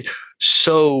 I did.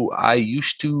 So I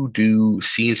used to do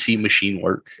CNC machine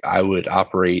work. I would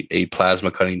operate a plasma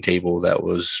cutting table that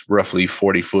was roughly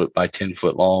 40 foot by 10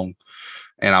 foot long.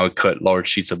 And I would cut large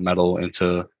sheets of metal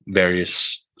into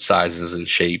various sizes and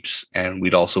shapes. And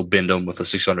we'd also bend them with a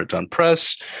 600-ton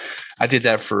press. I did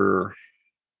that for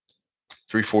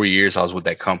 3-4 years. I was with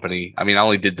that company. I mean, I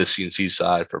only did the CNC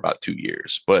side for about 2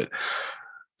 years. But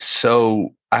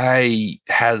so I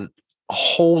had a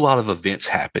whole lot of events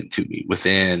happen to me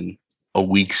within a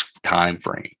week's time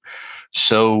frame.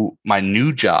 So my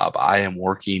new job, I am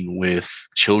working with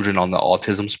children on the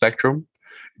autism spectrum,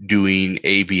 doing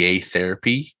ABA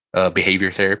therapy,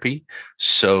 behavior therapy.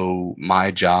 So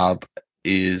my job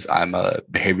is I'm a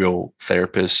behavioral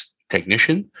therapist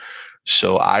technician.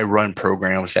 So I run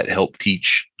programs that help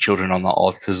teach children on the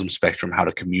autism spectrum how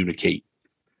to communicate.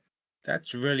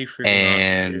 That's really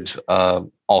freaking awesome.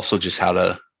 And also just how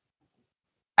to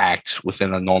act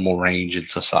within a normal range in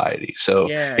society. So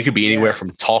it could be anywhere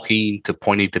from talking to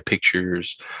pointing to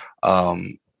pictures.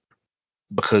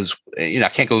 Because I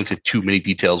can't go into too many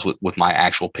details with my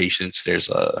actual patients. There's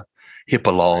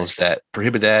HIPAA laws that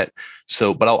prohibit that.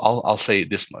 So, but I'll say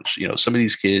this much. Some of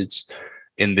these kids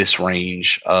in this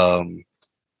range, it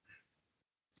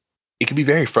can be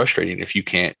very frustrating if you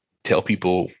can't tell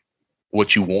people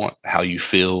what you want, how you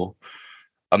feel.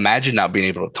 Imagine not being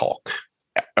able to talk,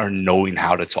 or knowing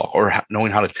how to talk, or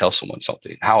knowing how to tell someone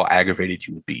something, how aggravated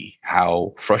you would be,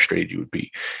 how frustrated you would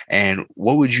be. And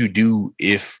what would you do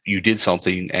if you did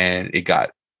something and it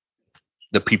got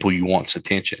the people you want's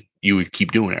attention? You would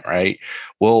keep doing it, right?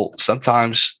 Well,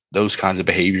 sometimes those kinds of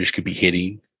behaviors could be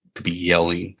hitting, could be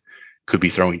yelling, could be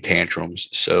throwing tantrums.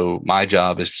 So my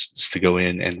job is to go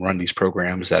in and run these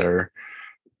programs that are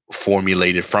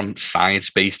formulated from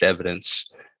science-based evidence,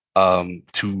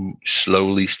 to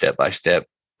slowly, step by step,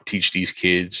 teach these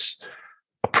kids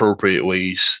appropriate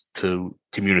ways to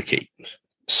communicate.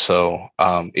 So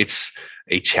it's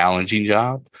a challenging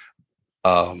job.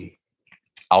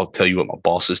 I'll tell you what my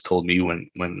bosses told me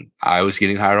when I was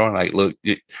getting hired on. Like, look,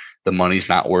 the money's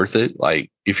not worth it.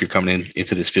 Like, if you're coming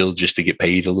into this field just to get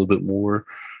paid a little bit more,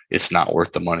 it's not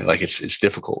worth the money. Like, it's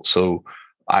difficult. So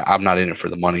I'm not in it for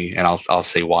the money, and I'll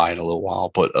say why in a little while.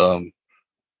 But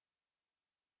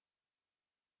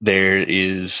there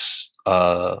is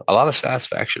a lot of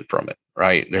satisfaction from it,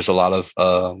 right? There's a lot of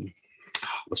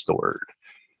what's the word?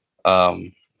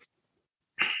 I'm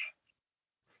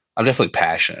definitely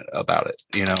passionate about it.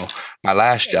 My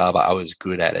last job, I was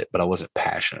good at it, but I wasn't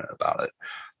passionate about it.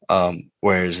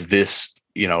 Whereas this,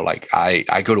 like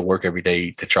I go to work every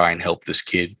day to try and help this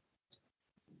kid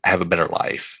have a better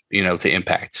life, to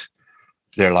impact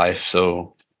their life.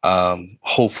 So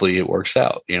hopefully it works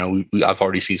out. I've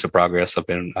already seen some progress. I've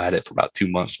been at it for about 2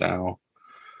 months now,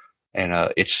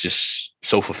 and it's just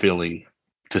so fulfilling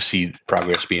to see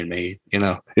progress being made.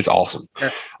 It's awesome.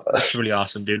 That's really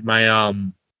awesome, dude. My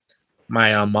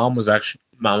mom's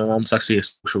actually a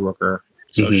social worker,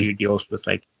 so she deals with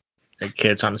like like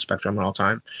kids on the spectrum all the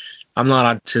time. I'm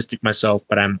not autistic myself,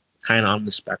 but I'm kind of on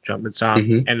the spectrum. It's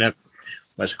and then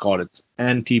what's it called? It's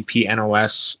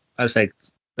NTP-NOS. That's like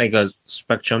a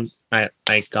spectrum, not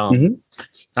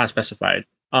specified.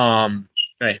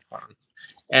 Right, hold on.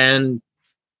 And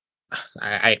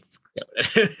I forget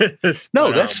what it is. No,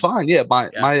 but, that's fine. Yeah,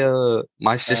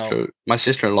 my So,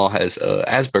 sister-in-law has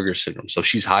Asperger's syndrome, so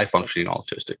she's high functioning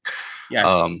autistic. yes.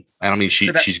 And I mean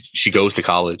So that, she goes to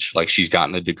college, like she's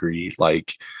gotten a degree,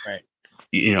 like right.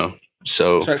 you know.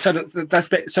 So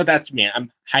That's me.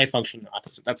 I'm high functioning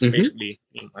autistic. That's basically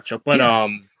me much up. But yeah.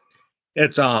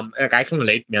 it's like I can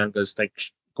relate, man, because like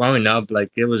growing up,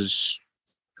 like it was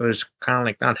kind of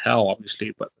like not hell,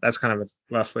 obviously, but that's kind of a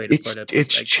rough way to put it.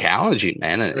 It's like, challenging,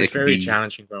 man, and it was it can very be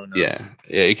challenging growing up. yeah,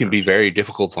 it can be very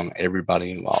difficult on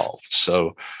everybody involved.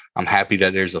 So I'm happy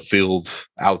that there's a field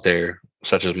out there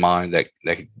such as mine that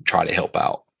can try to help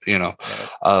out.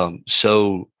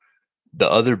 So the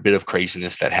other bit of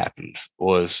craziness that happened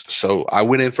was, so I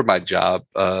went in for my job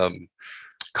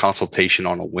consultation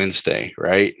on a Wednesday,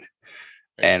 right?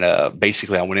 And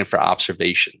basically I went in for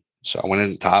observation. So I went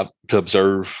in to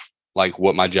observe like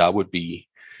what my job would be.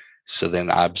 So then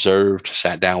I observed,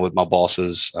 sat down with my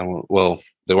bosses. Well,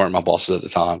 they weren't my bosses at the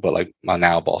time, but like my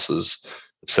now bosses.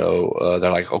 So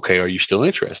they're like, "Okay, are you still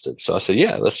interested?" So I said,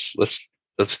 "Yeah, let's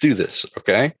do this."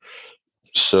 Okay.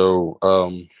 So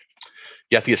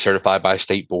you have to get certified by a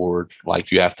state board.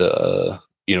 Like you have to,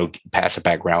 pass a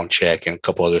background check and a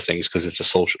couple other things because it's a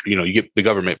social. You get the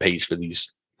government pays for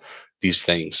these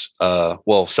things.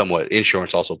 Well, somewhat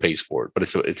insurance also pays for it, but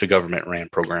it's a government ran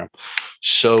program.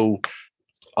 So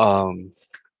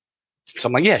so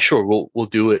I'm like, yeah, sure, we'll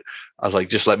do it. I was like,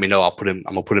 just let me know. I'm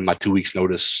gonna put in my 2 weeks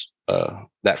notice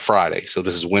that Friday. So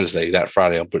this is Wednesday. That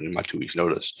Friday, I'm putting in my 2 weeks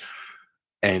notice.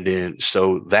 And then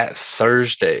so that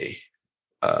Thursday,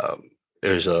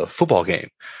 there's a football game.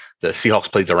 The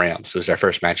Seahawks played the Rams. It was their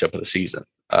first matchup of the season.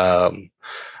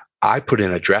 I put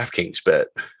in a DraftKings bet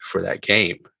for that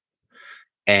game,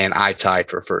 and I tied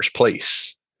for first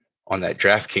place on that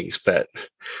DraftKings bet.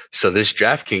 So this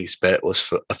DraftKings bet was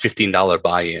for a $15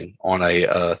 buy-in on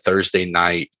a Thursday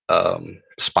night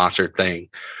sponsored thing.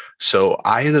 So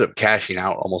I ended up cashing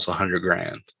out almost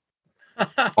 $100,000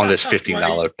 on this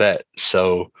 $15 bet.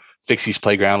 So Fixie's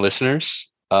Playground listeners,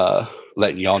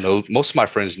 letting y'all know, most of my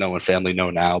friends know and family know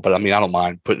now, but I mean, I don't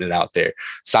mind putting it out there.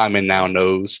 Simon now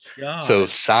knows. God. So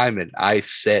Simon, I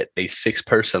set a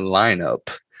 6-person lineup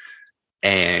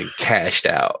and cashed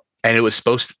out, and it was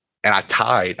supposed to, and I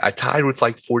tied with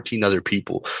like 14 other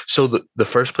people. So the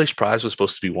first place prize was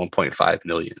supposed to be 1.5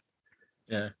 million.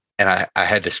 Yeah. And I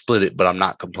had to split it, but I'm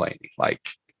not complaining. Like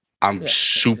I'm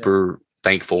super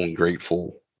thankful and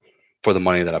grateful for the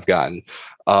money that I've gotten.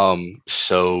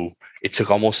 So it took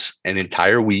almost an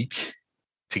entire week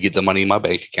to get the money in my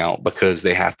bank account because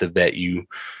they have to vet you,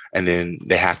 and then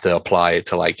they have to apply it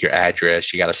to like your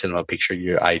address. You got to send them a picture of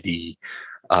your ID.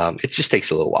 It just takes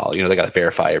a little while. They got to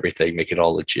verify everything, make it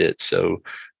all legit. So,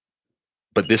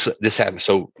 but this happened.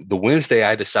 So the Wednesday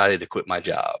I decided to quit my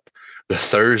job. The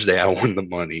Thursday I won the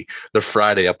money. The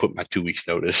Friday I put my 2 weeks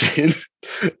notice in.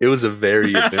 It was a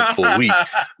very eventful week.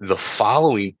 The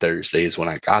following Thursday is when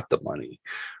I got the money.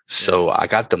 So I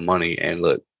got the money, and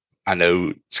look, I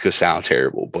know it's gonna sound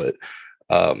terrible, but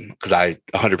because I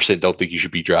 100% don't think you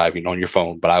should be driving on your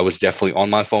phone, but I was definitely on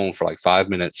my phone for like 5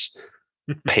 minutes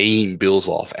paying bills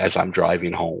off as I'm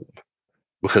driving home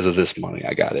because of this money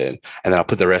I got in. And then I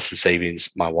put the rest in savings.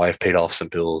 My wife paid off some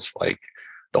bills. Like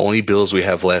the only bills we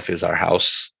have left is our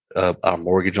house, our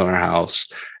mortgage on our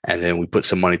house. And then we put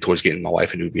some money towards getting my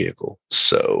wife a new vehicle.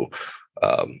 So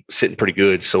sitting pretty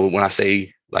good. So when I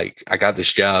say like I got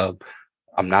this job,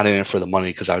 I'm not in it for the money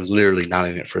because I was literally not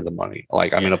in it for the money.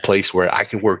 Like I'm in a place where I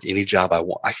can work any job I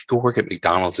want. I can go work at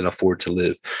McDonald's and afford to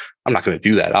live. I'm not going to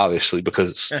do that, obviously,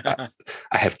 because I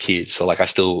have kids. So like I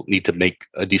still need to make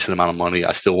a decent amount of money.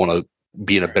 I still want to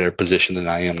be in a better position than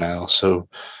I am now. So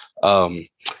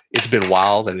it's been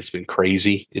wild and it's been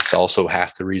crazy. It's also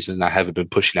half the reason I haven't been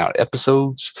pushing out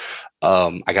episodes.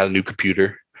 I got a new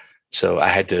computer. So I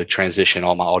had to transition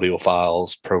all my audio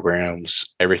files, programs,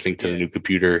 everything to the new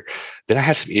computer. Then I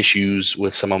had some issues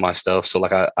with some of my stuff. So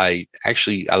like I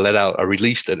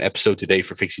released an episode today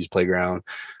for Fixie's Playground.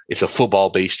 It's a football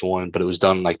based one, but it was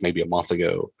done like maybe a month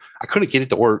ago. I couldn't get it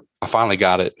to work. I finally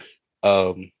got it.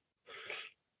 But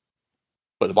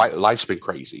life's been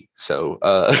crazy. So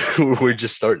we're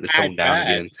just starting to tone down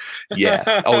again.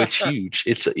 Yeah. Oh, it's huge.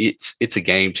 It's a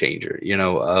game changer.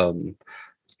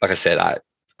 Like I said,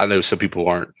 I know some people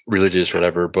aren't religious or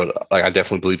whatever, but like I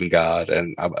definitely believe in God,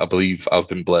 and I believe I've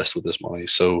been blessed with this money.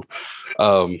 So,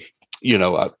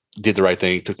 did the right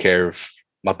thing, took care of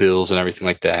my bills and everything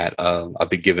like that. I've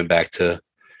been giving back to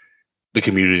the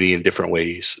community in different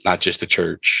ways, not just the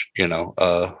church,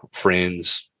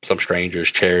 friends, some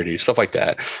strangers, charity, stuff like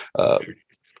that. Uh,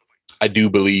 I do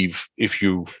believe if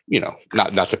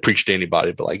not to preach to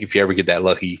anybody, but like if you ever get that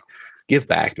lucky, give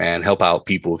back, man. Help out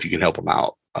people if you can help them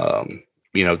out. Don't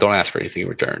ask for anything in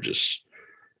return. Just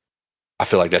I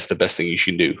feel like that's the best thing you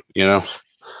can do.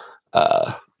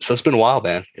 So it's been wild,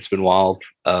 man. It's been wild.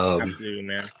 Absolutely,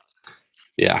 man.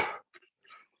 Yeah.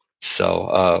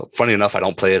 So funny enough, I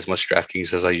don't play as much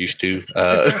DraftKings as I used to.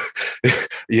 I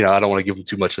don't want to give them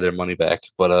too much of their money back,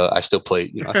 but I still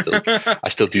play. I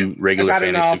still do regular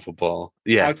fantasy football.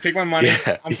 Yeah, I'll take my money.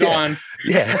 Yeah, I'm gone.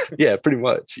 Yeah, pretty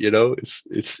much.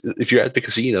 It's if you're at the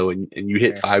casino and you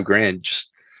hit $5,000,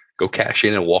 just go cash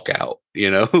in and walk out.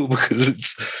 Because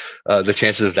it's the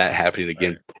chances of that happening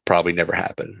again probably never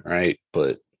happen, right?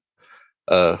 But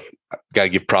gotta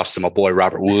give props to my boy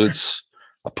Robert Woods.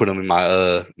 I put him in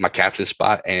my captain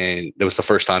spot, and it was the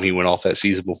first time he went off that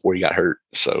season before he got hurt.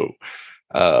 So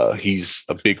he's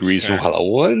a big reason why I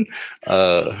won.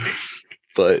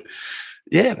 But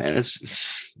yeah, man,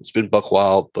 it's been buck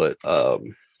wild, but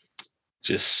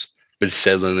just been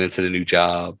settling into the new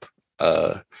job,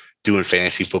 doing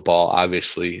fantasy football.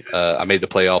 Obviously, I made the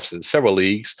playoffs in several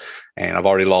leagues, and I've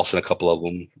already lost in a couple of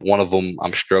them. One of them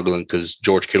I'm struggling because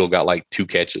George Kittle got like 2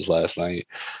 catches last night.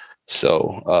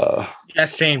 So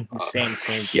same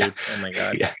dude. Yeah. Oh my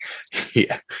god.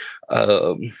 Yeah.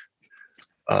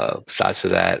 Besides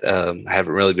that, I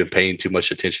haven't really been paying too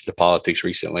much attention to politics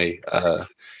recently.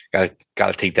 Gotta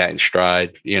take that in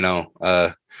stride.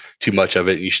 Too much of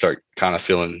it, you start kind of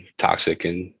feeling toxic,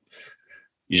 and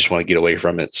you just want to get away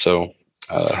from it. So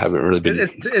haven't really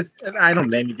been. I don't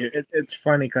blame you, dude. It's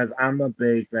funny because I'm a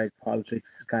big politics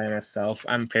guy myself.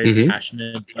 I'm very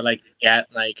passionate, but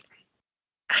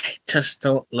I just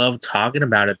don't love talking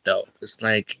about it though. It's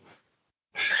I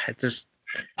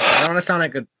don't want to sound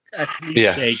like a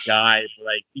cliche guy,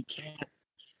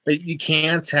 but you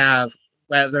can't have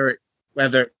whether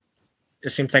it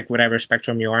seems like whatever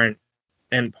spectrum you are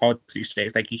in politics these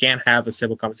days, you can't have a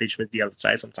civil conversation with the other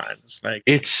side sometimes.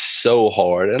 It's so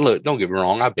hard. And look, don't get me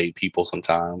wrong, I bait people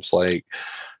sometimes.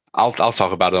 I'll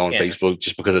talk about it on Facebook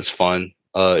just because it's fun.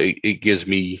 It gives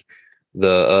me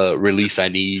the release I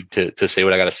need to say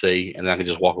what I gotta say, and then I can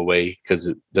just walk away because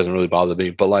it doesn't really bother me.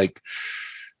 But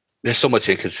there's so much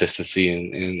inconsistency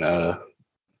and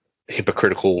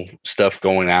hypocritical stuff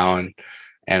going on,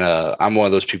 and I'm one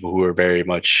of those people who are very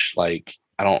much I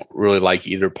don't really like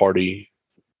either party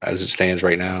as it stands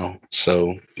right now.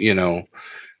 So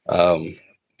I'll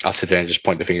sit there and just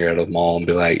point the finger at them all and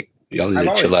be like, y'all need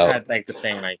to chill out. Had, the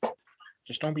thing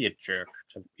just don't be a jerk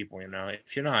to the people.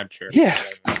 If you're not a jerk,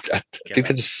 I think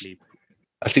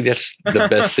that's the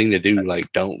best thing to do.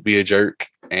 Don't be a jerk,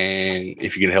 and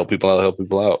if you can help people out, help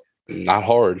people out. Not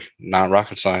hard, not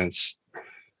rocket science.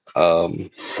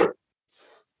 It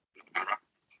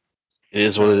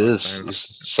is what it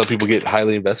is. Some people get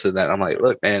highly invested in that. I'm like,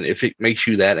 look, man, if it makes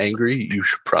you that angry, you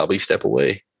should probably step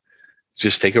away.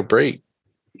 Just take a break.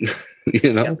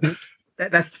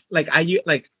 That's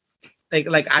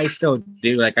I still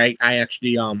do. I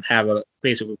actually have a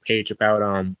Facebook page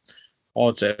about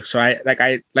politics. So I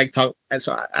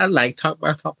like talk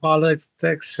about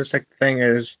politics. Just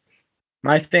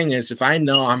my thing is if I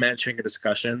know I'm entering a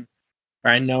discussion,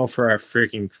 I know for a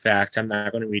freaking fact I'm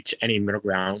not going to reach any middle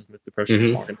ground with the person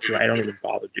I'm talking to. I don't even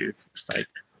bother, dude. It's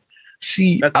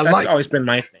see, that's always been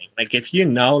my thing. If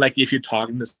if you're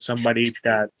talking to somebody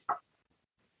that,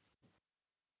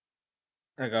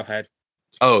 go ahead.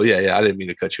 Oh yeah, I didn't mean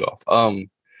to cut you off.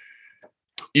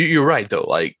 You're right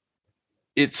though.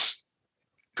 It's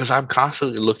because I'm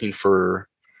constantly looking for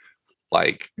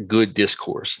good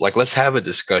discourse. Let's have a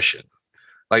discussion.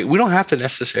 We don't have to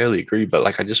necessarily agree, but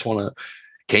I just want to.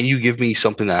 Can you give me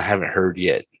something that I haven't heard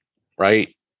yet?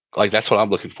 Right? That's what I'm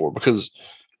looking for, because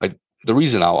the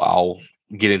reason I'll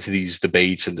get into these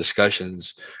debates and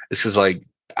discussions is because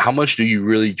how much do you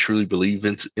really truly believe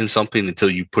in something until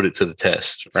you put it to the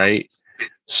test, right?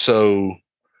 So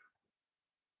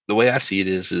the way I see it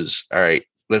is all right,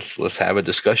 let's have a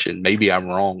discussion. Maybe I'm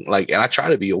wrong. And I try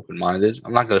to be open-minded.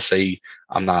 I'm not going to say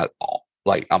I'm not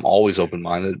I'm always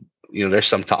open-minded. There's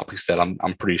some topics that I'm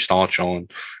pretty staunch on,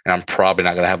 and I'm probably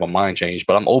not going to have my mind changed,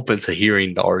 but I'm open to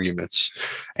hearing the arguments.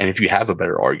 And if you have a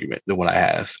better argument than what I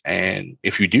have, and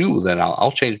if you do, then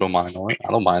I'll change my mind on it.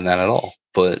 I don't mind that at all.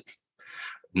 But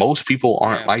most people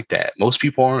aren't like that. Most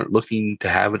people aren't looking to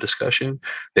have a discussion.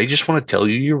 They just want to tell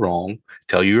you you're wrong,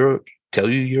 tell you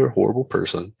you're a horrible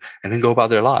person, and then go about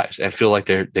their lives and feel like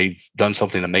they've done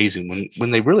something amazing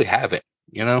when they really haven't.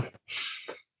 you know?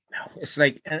 It's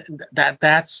like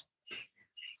that's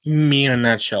me in a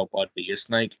nutshell, buddy. It's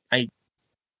like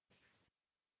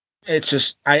it's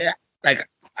just like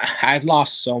I've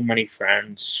lost so many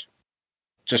friends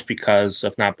just because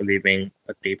of not believing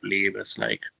what they believe. It's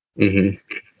like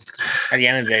at the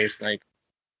end of the day, it's like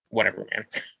whatever, man.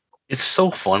 It's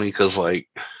so funny because, like,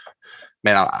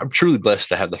 man, I'm truly blessed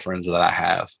to have the friends that I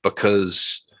have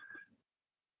because,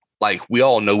 like, we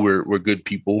all know we're good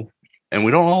people and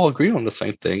we don't all agree on the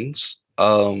same things.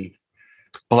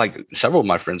 But like several of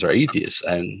my friends are atheists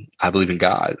and I believe in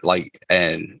God, like,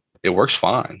 and it works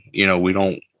fine. You know, we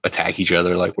don't attack each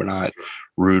other. Like, we're not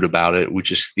rude about it. We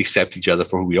just accept each other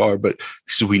for who we are. But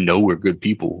so we know we're good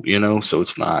people, you know, so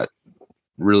it's not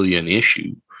really an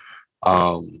issue.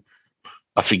 Um,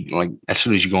 I think like as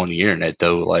soon as you go on the internet,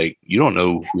 though, like you don't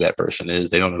know who that person is.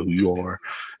 They don't know who you are,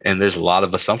 and there's a lot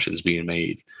of assumptions being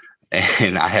made.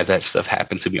 And I have that stuff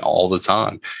happen to me all the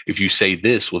time. If you say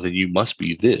this, well, then you must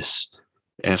be this,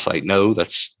 and it's like, no,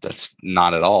 that's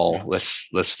not at all. Let's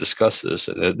discuss this,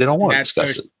 and they don't want to That's where,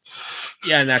 discuss it.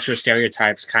 yeah, and that's where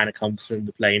stereotypes kind of comes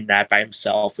into play. And that by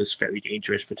himself is very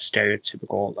dangerous for the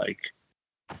stereotypical like.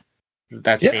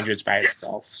 That's Yeah, dangerous by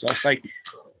itself. So it's like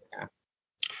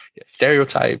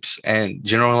stereotypes and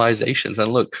generalizations.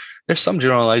 And look, there's some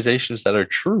generalizations that are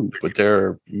true, but there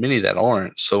are many that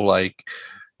aren't. So like,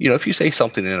 you know, if you say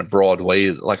something in a broad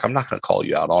way, like I'm not going to call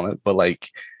you out on it, but like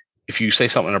if you say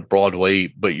something in a broad way,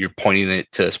 but you're pointing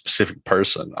it to a specific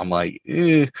person, I'm like,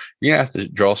 you're gonna have to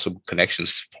draw some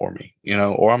connections for me, you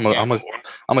know, or I'm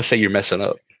gonna say you're messing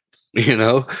up, you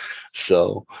know.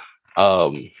 So,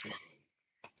 um,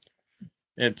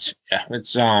 it's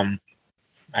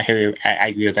I hear you. I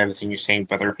agree with everything you're saying,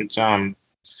 brother.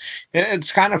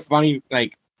 It's kind of funny.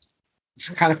 Like it's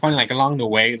kind of funny. Like along the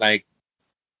way, like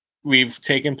we've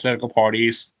taken political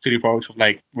parties to the approach of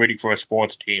like rooting for a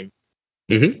sports team.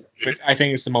 mm-hmm. But I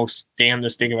think it's the most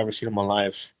damnedest thing I've ever seen in my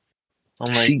life.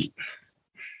 I'm like, See,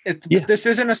 yeah, this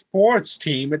isn't a sports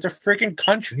team. It's a freaking yeah.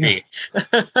 country.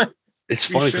 It's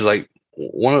We funny because should. like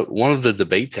one of the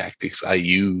debate tactics I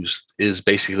use is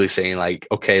basically saying like,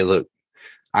 okay, look,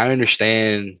 I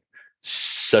understand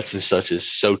such and such is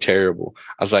so terrible.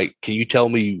 I was like, can you tell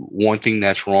me one thing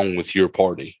that's wrong with your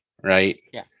party, right?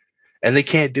 Yeah. And they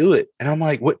can't do it. And I'm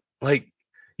like, what? Like,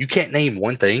 you can't name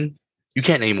one thing. You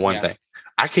can't name one Yeah. thing.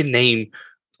 I can name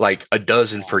like a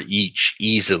dozen for each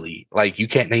easily. Like, you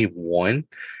can't name one.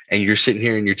 And you're sitting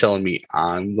here and you're telling me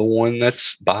I'm the one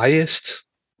that's biased.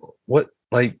 What?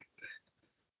 Like,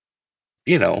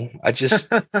 you know, I just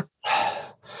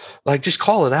like just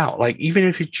call it out. Like, even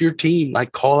if it's your team,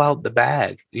 like call out the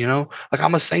bad, you know? Like,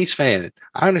 I'm a Saints fan.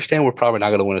 I understand we're probably not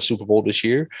going to win a Super Bowl this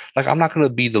year. Like, I'm not going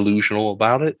to be delusional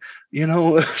about it, you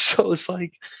know? So it's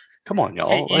like, come on, Hey,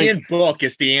 y'all. Like, Ian Book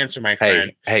is the answer, my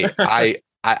friend. hey,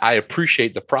 I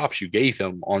appreciate the props you gave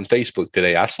him on Facebook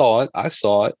today. I saw it. I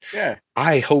saw it. Yeah.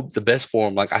 I hope the best for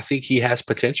him. Like, I think he has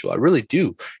potential. I really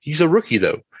do. He's a rookie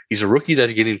though. He's a rookie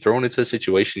that's getting thrown into a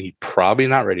situation he's probably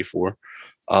not ready for.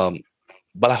 Um,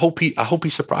 but I hope he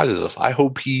surprises us. I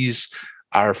hope he's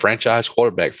our franchise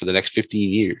quarterback for the next 15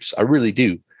 years. I really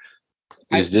do.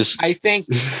 Is this I think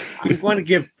I'm going to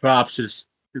give props to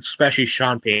especially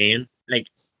Sean Payne. Like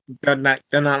they're not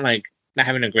like not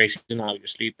having a great season,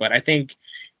 obviously, but I think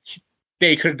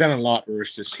they could have done a lot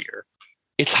worse this year.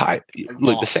 it's high.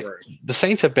 Look, the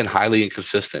Saints have been highly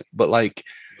inconsistent, but like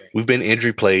we've been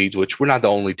injury plagued, which we're not the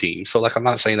only team. So like I'm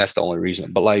not saying that's the only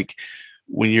reason, but like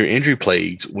when you're injury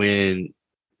plagued, when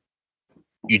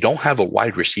you don't have a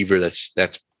wide receiver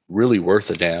that's really worth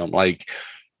a damn. Like,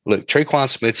 look, Traquan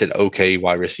Smith's an okay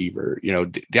wide receiver. You know,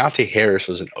 Deontay Harris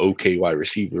was an okay wide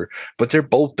receiver, but they're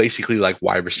both basically like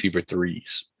wide receiver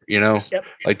threes. You know, Yep.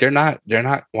 like they're not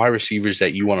wide receivers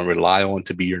that you want to rely on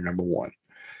to be your number one.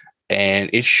 And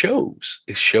it shows.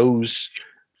 It shows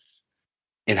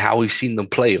in how we've seen them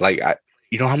play. Like,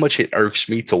 you know how much it irks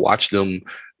me to watch them.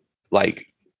 Like,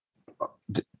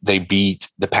 they beat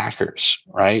the Packers,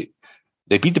 right?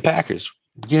 They beat the Packers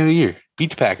beginning of the year. Beat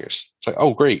the Packers. It's like,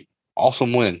 oh, great,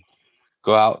 awesome win.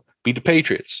 Go out, beat the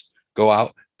Patriots. Go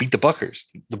out, beat the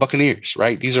Buccaneers.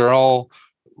 Right? These are all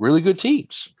really good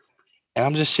teams. And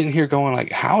I'm just sitting here going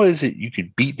like, how is it you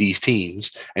could beat these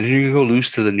teams and then you're gonna go lose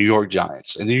to the New York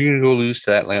Giants and then you're gonna go lose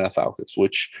to the Atlanta Falcons,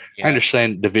 which I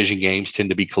understand division games tend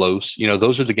to be close. You know,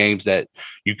 those are the games that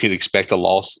you can expect a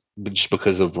loss just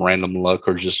because of random luck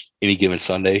or just any given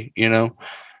Sunday. You know.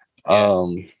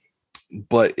 Yeah.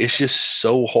 But it's just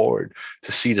so hard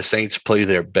to see the Saints play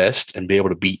their best and be able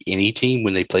to beat any team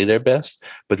when they play their best,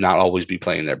 but not always be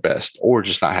playing their best or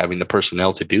just not having the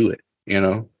personnel to do it, you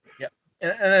know? Yep.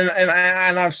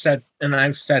 I've said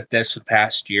this the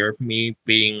past year. Me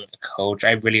being a coach,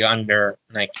 I really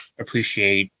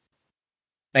appreciate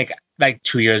like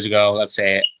 2 years ago. Let's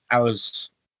say I was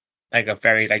like a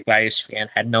very biased fan,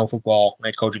 had no football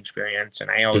coaching experience,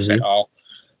 and I always said, Mhm. "Oh,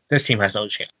 this team has no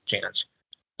chance."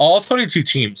 All 32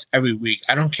 teams every week,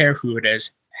 I don't care who it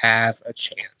is, have a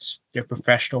chance. They're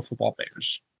professional football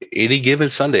players. Any given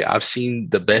Sunday, I've seen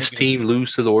the best team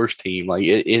lose to the worst team. Like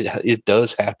it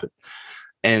does happen.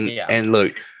 And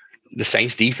look, the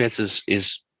Saints defense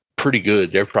is pretty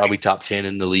good. They're probably top 10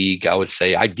 in the league. I would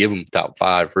say I'd give them top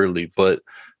 5 really, but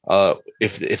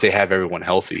if they have everyone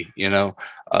healthy, the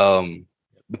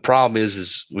problem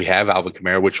is we have Alvin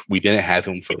Kamara, which we didn't have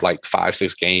him for like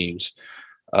 5-6 games.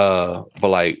 But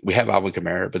like we have Alvin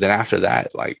Kamara, but then after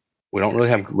that, like we don't really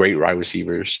have great wide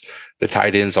receivers. The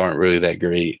tight ends aren't really that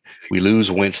great. We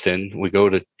lose Winston. We go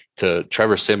to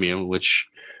Trevor Simeon, which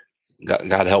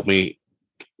God help me,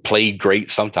 played great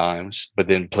sometimes, but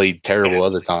then played terrible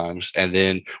other times. And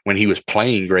then when he was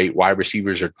playing great, wide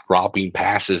receivers are dropping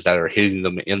passes that are hitting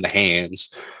them in the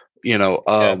hands, you know.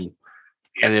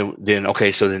 And then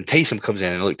okay, so then Taysom comes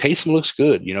in and look, Taysom looks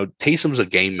good. Taysom's a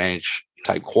game manage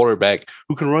type quarterback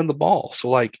who can run the ball. So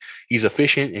like he's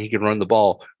efficient and he can run the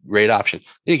ball. Great option.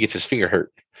 Then he gets his finger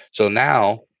hurt. So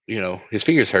now his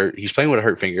fingers hurt. He's playing with a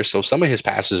hurt finger. So some of his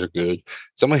passes are good.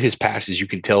 Some of his passes you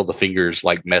can tell the fingers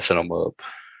like messing them up.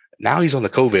 Now he's on the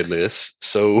COVID list,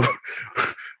 so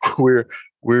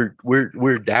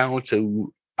we're down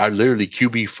to our literally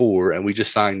QB4, and we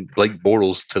just signed Blake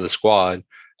Bortles to the squad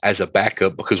as a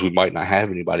backup because we might not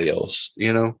have anybody else,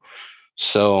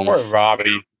 So Poor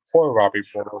Robbie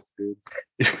Bortles, dude.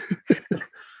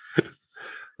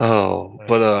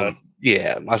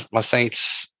 Yeah, my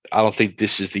Saints. I don't think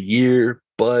this is the year,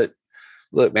 but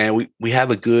look, man, we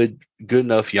have a good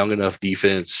enough, young enough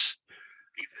defense.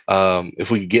 If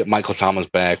we can get Michael Thomas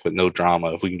back with no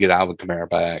drama, if we can get Alvin Kamara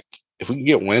back, if we can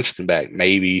get Winston back,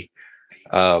 maybe.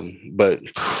 But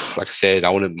like I said, I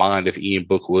wouldn't mind if Ian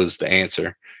Book was the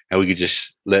answer and we could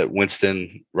just let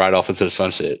Winston ride off into the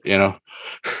sunset,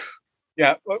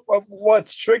 Yeah.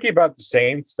 What's tricky about the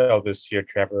Saints, though, this year,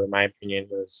 Trevor, in my opinion,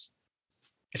 is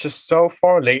it's just so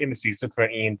far late in the season for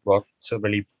Ian Book to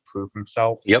really prove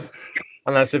himself. Yep.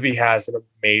 Unless if he has an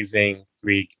amazing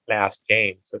 3 last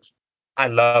games, which I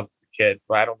love the kid,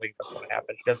 but I don't think that's going to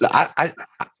happen.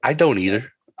 I don't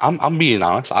either. I'm being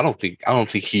honest. I don't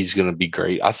think he's going to be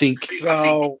great. I think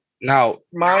now.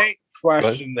 My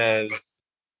question is,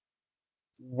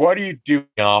 what do you do in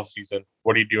the offseason?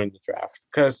 What do you do in the draft?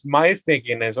 Because my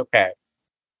thinking is, okay,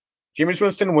 Jameis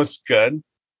Winston was good,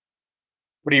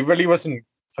 but he really wasn't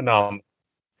phenomenal.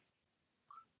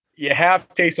 You have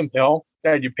Taysom Hill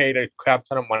that you paid a crap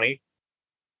ton of money,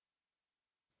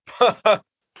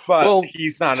 but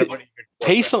he's not a really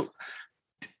good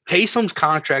Taysom's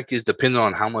contract is dependent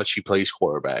on how much he plays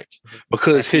quarterback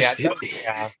because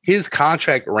his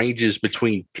contract ranges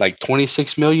between like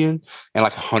 26 million and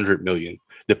like 100 million,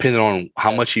 depending on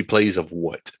how much he plays of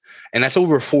what. And that's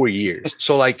over 4 years.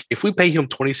 So like if we pay him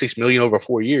 26 million over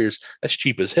 4 years, that's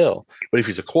cheap as hell. But if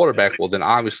he's a quarterback, well, then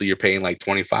obviously you're paying like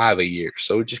 25 a year.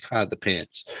 So it just kind of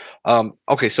depends.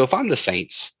 Okay, so if I'm the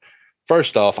Saints,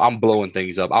 first off, I'm blowing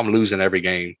things up. I'm losing every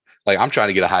game. Like I'm trying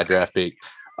to get a high draft pick.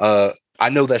 I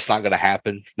know that's not going to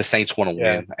happen. The Saints want to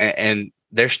win, and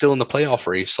they're still in the playoff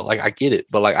race. So like I get it,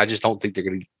 but like I just don't think they're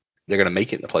gonna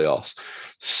make it in the playoffs.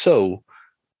 So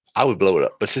I would blow it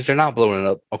up. But since they're not blowing it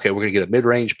up, okay, we're gonna get a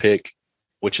mid-range pick,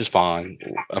 which is fine.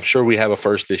 I'm sure we have a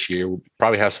first this year. We'll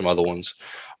probably have some other ones.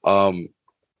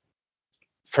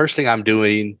 First thing I'm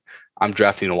doing, I'm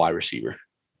drafting a wide receiver.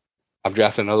 I'm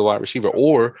drafting another wide receiver,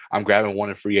 or I'm grabbing one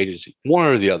in free agency, one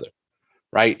or the other.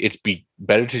 Right? It's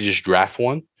better to just draft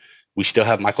one. We still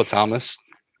have Michael Thomas.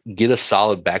 Get a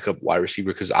solid backup wide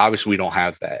receiver because obviously we don't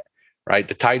have that, right?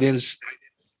 The tight ends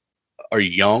are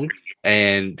young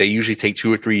and they usually take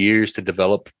 2 or 3 years to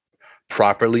develop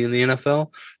properly in the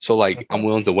NFL. So like I'm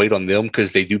willing to wait on them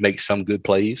because they do make some good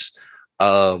plays.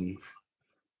 But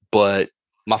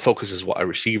my focus is wide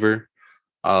receiver.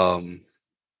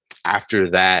 After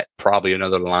that, probably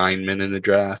another lineman in the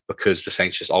draft because the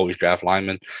Saints just always draft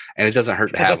linemen, and it doesn't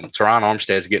hurt to have them. Teron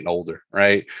Armstead's getting older,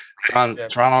 right? Teron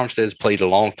Armstead's played a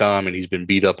long time, and he's been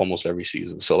beat up almost every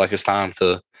season. So, like, it's time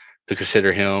to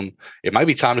consider him. It might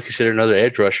be time to consider another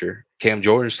edge rusher. Cam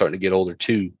Jordan's starting to get older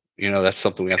too. That's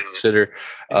something we have to consider.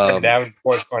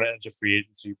 Davenport's going to enter free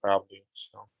agency probably.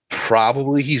 So.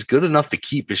 Probably he's good enough to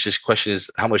keep. It's just question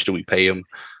is how much do we pay him?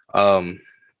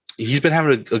 He's been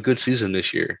having a good season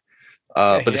this year.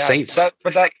 But the Saints. That's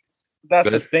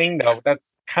the thing, though.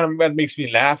 That's kind of what makes me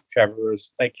laugh, Trevor.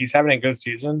 Is like he's having a good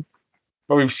season,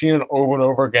 But we've seen it over and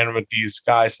over again with these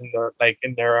guys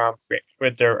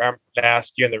with their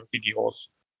last year in the rookie deals.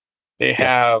 They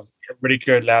have a really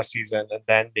good last season, and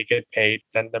then they get paid.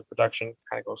 Then the production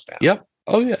kind of goes down. Yep.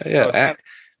 Oh yeah, yeah. So it's kind of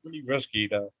really risky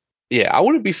though. Yeah, I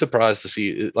wouldn't be surprised to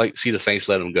see the Saints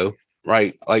let him go.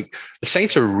 Right, like the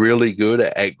Saints are really good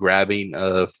at grabbing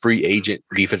free agent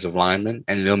defensive linemen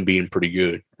and them being pretty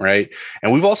good, right?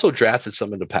 And we've also drafted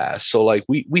some in the past, so like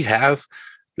we have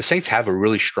the Saints have a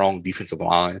really strong defensive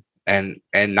line, and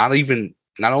not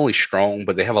only strong,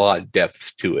 but they have a lot of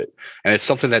depth to it, and it's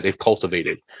something that they've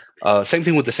cultivated. Same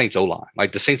thing with the Saints O line.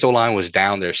 Like the Saints O line was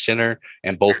down their center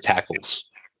and both tackles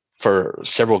for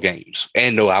several games,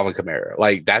 and no Alvin Kamara.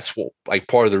 Like that's like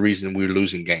part of the reason we were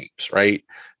losing games, right?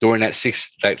 During that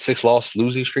six loss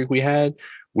losing streak we had,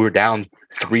 we were down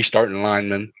 3 starting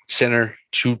linemen, center,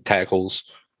 2 tackles,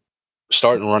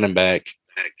 starting running back,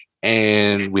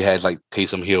 and we had like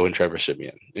Taysom Hill and Trevor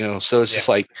Siemian. You know, so it's just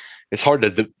like it's hard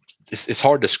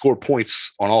to score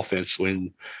points on offense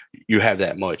when you have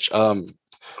that much.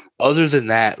 Other than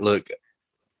that, look,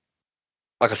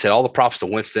 like I said, all the props to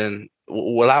Winston.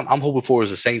 What I'm hoping for is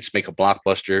the Saints make a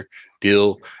blockbuster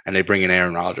deal and they bring in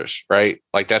Aaron Rodgers, right?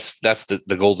 Like that's the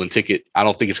golden ticket. I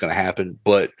don't think it's going to happen,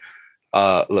 but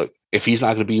look, if he's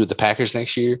not going to be with the Packers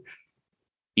next year,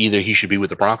 either he should be with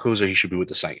the Broncos or he should be with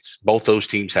the Saints. Both those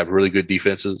teams have really good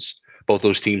defenses. Both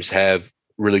those teams have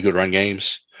really good run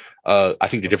games. I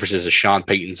think the difference is that Sean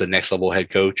Payton's the next level head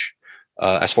coach.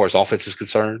 As far as offense is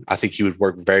concerned, I think he would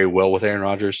work very well with Aaron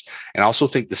Rodgers. And I also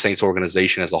think the Saints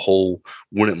organization as a whole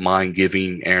wouldn't mind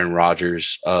giving Aaron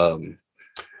Rodgers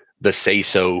the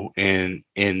say-so in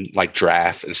like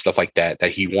draft and stuff like that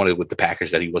he wanted with the Packers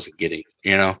that he wasn't getting,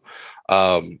 you know?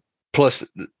 Plus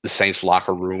the Saints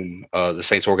locker room, the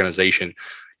Saints organization,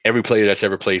 every player that's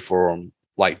ever played for them,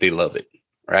 like they love it.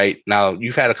 Right now,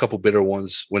 you've had a couple bitter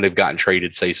ones when they've gotten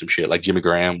traded, say some shit like Jimmy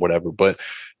Graham, whatever, but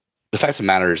the fact of the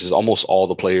matter is almost all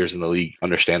the players in the league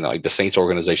understand that like the Saints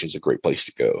organization is a great place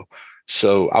to go.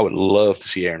 So I would love to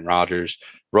see Aaron Rodgers,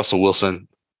 Russell Wilson.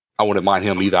 I wouldn't mind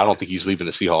him either. I don't think he's leaving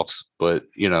the Seahawks, but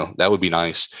you know, that would be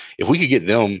nice. If we could get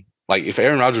them, like if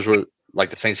Aaron Rodgers were like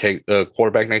the Saints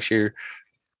quarterback next year,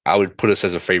 I would put us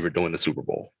as a favorite doing the Super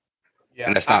Bowl. Yeah.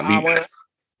 And that's not me.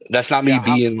 That's not me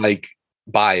being like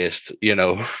biased, you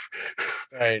know.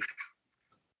 Right.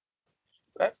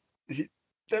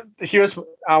 Here's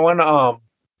I want to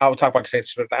I will talk about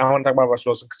Saints. I want to talk about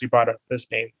Russell Wilson because he brought up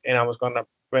this name, and I was going to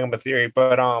bring up a theory.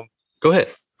 But go ahead.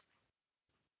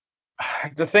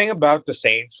 The thing about the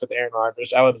Saints with Aaron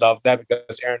Rodgers, I would love that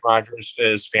because Aaron Rodgers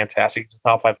is fantastic. He's a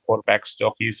top 5 quarterback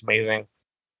still. He's amazing.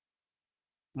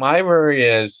 My worry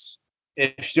is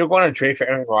if you're going to trade for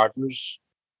Aaron Rodgers,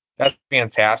 that's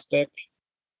fantastic.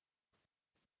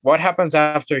 What happens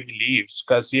after he leaves?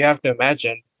 Because you have to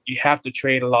imagine you have to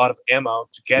trade a lot of ammo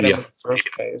to get him in the first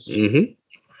place. Mm-hmm.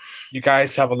 You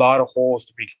guys have a lot of holes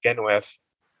to begin with.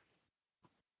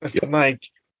 It's like,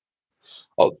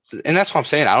 and that's what I'm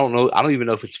saying. I don't know. I don't even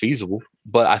know if it's feasible.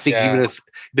 But I think even if it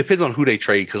depends on who they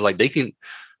trade, because like they can,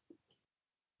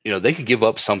 you know, they could give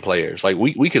up some players. Like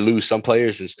we could lose some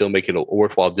players and still make it a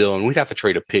worthwhile deal, and we'd have to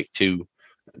trade a pick too.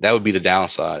 That would be the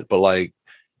downside. But like,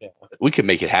 we could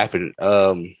make it happen.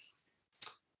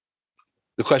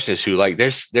 The question is who. Like,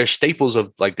 there's staples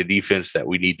of like the defense that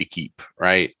we need to keep,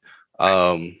 right?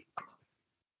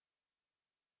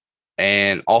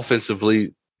 And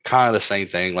offensively, kind of the same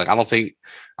thing. Like, I don't think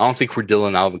we're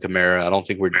dealing Alvin Kamara. I don't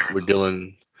think we're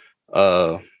dealing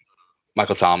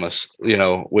Michael Thomas. You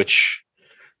know, which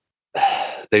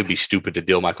they'd be stupid to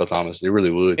deal Michael Thomas. They really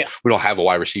would. Yeah. We don't have a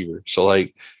wide receiver, so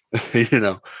like, you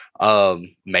know,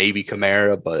 maybe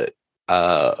Kamara, but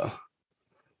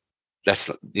that's,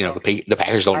 you know, the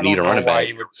Packers don't need a running back.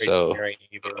 So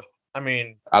I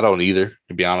mean, I don't either,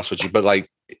 to be honest with you. But like,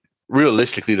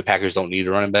 realistically, the Packers don't need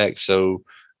a running back, so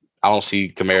I don't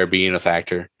see Kamara being a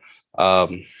factor.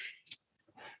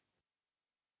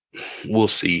 We'll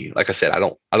see. Like I said, I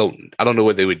don't know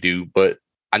what they would do, but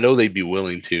I know they'd be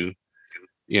willing to,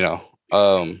 you know.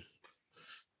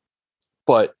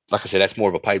 But like I said, that's more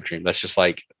of a pipe dream. That's just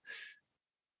like,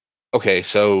 okay,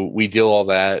 so we deal all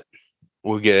that.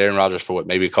 We'll get Aaron Rodgers for what,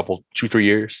 maybe 2-3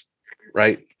 years,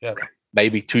 right? Yeah.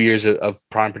 Maybe 2 years of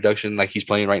prime production like he's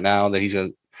playing right now. That he's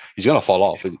gonna fall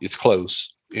off. It's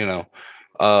close, you know.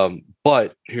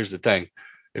 But here's the thing: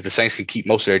 if the Saints can keep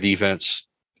most of their defense,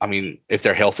 I mean, if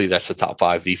they're healthy, that's a top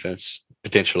 5 defense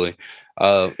potentially.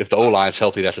 If the O-line is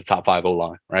healthy, that's a top 5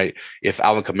 O-line, right? If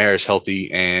Alvin Kamara is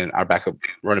healthy and our backup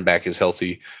running back is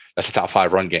healthy, that's a top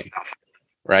 5 run game,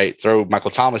 right? Throw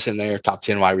Michael Thomas in there, top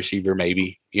 10 wide receiver,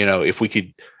 maybe. You know, if we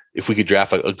could if we could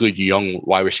draft a good young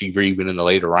wide receiver even in the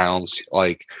later rounds,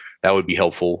 like that would be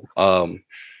helpful.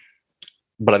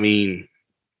 But I mean,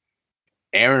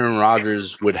 Aaron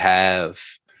Rodgers would have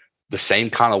the same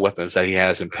kind of weapons that he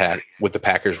has with the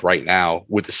Packers right now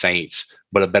with the Saints,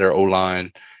 but a better O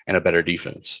line and a better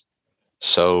defense.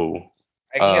 So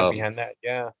I can get behind that.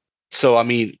 Yeah. So I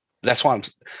mean, that's why I'm,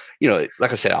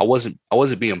 like I said, I wasn't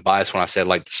being biased when I said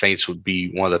like the Saints would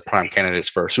be one of the prime candidates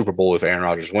for a Super Bowl if Aaron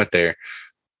Rodgers went there.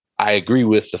 I agree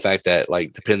with the fact that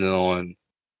like depending on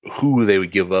who they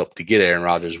would give up to get Aaron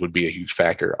Rodgers would be a huge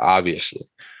factor, obviously.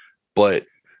 But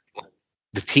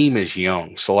the team is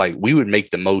young, so like we would make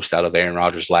the most out of Aaron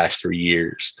Rodgers' last 3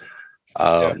 years.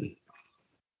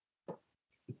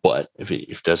 But if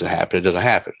it doesn't happen, it doesn't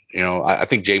happen. I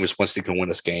think Jameis Winston can win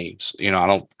us games. I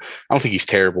don't think he's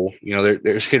terrible.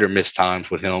 There's hit or miss times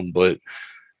with him, but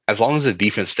as long as the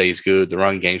defense stays good, the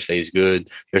run game stays good,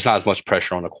 there's not as much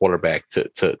pressure on the quarterback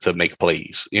to make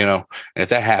plays. And if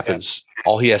that happens,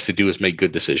 all he has to do is make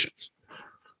good decisions.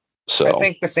 So I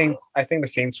think the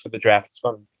Saints for the draft is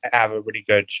going to have a really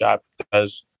good shot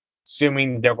because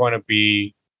assuming they're going to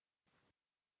be.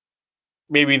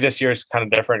 Maybe this year is kind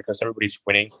of different because everybody's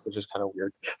winning, which is kind of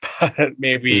weird. But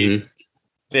maybe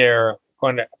they're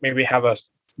going to maybe have a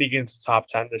sneak into the top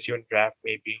 10 this year in the draft,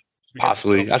 maybe.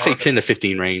 Possibly. I'd say 10 to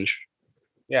 15 range.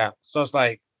 Yeah. So it's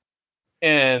like,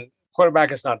 and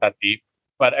quarterback is not that deep,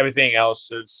 but everything else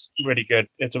is really good.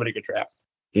 It's a really good draft.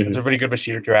 It's a really good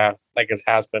receiver draft, like it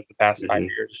has been for the past 5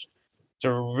 years. It's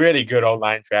a really good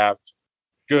O-line draft,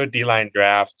 good D-line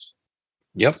draft.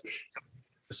 Yep.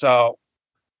 So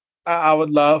I would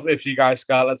love if you guys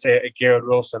got, let's say, a Garrett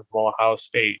Wilson from Ohio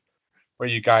State, where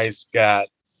you guys got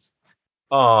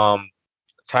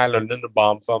Tyler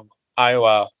Linderbaum from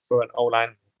Iowa for an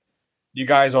O-line. You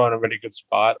guys are in a really good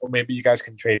spot, or maybe you guys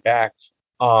can trade back,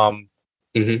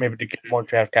 maybe to get more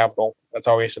draft capital. That's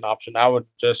always an option. I would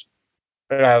just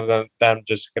rather than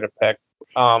just get a pick,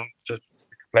 just pick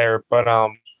a player. But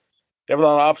they have a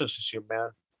lot of options this year,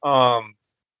 man.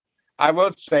 I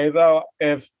would say though,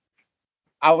 if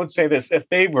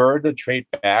they were to trade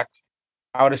back,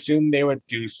 I would assume they would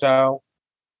do so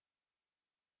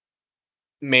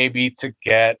maybe to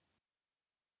get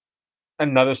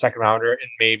another second rounder and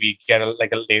maybe get a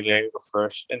later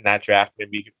first in that draft.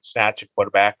 Maybe you could snatch a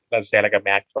quarterback, let's say like a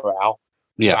Matt Corral,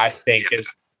 who I think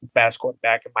is the best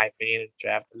quarterback in my opinion in the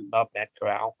draft. I love Matt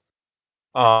Corral.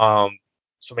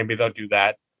 So maybe they'll do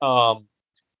that.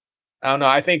 I don't know.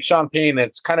 I think Sean Payton,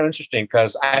 it's kind of interesting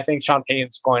because I think Sean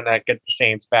Payton's going to get the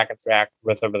Saints back on track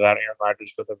with or without Aaron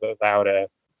Rodgers, with or without a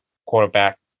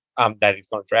quarterback that he's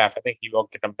going to draft. I think he will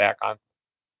get them back on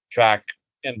track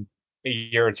in a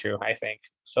year or two, I think.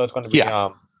 So it's going to be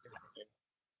interesting.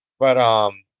 But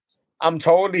I'm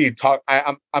totally sure.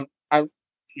 I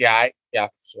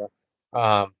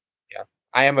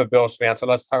am a Bills fan, so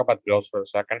let's talk about the Bills for a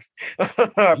second.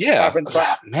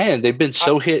 Man, they've been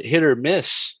so hit or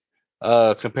miss.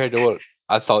 Compared to what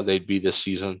I thought they'd be this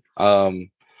season. When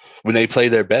they play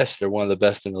their best, they're one of the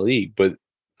best in the league, but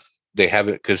they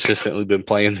haven't consistently been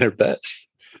playing their best.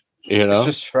 It's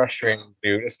just frustrating,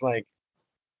 dude. It's like,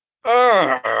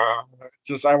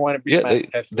 just I want to be.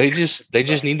 They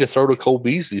just need to throw to Cole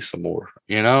Beasley some more.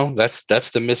 That's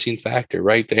the missing factor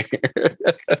right there.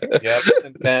 Yep,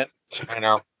 and then I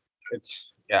know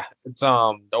it's the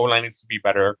O-line needs to be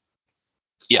better.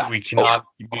 Yeah, we cannot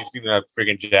keep using that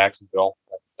friggin' Jacksonville.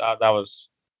 That was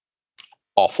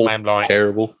awful, mind-blowing,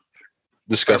 terrible,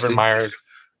 disgusting. Urban Meyer's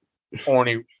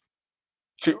only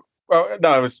two. Well,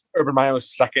 no, it was Urban Meyer was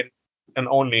second and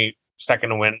only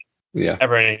second win.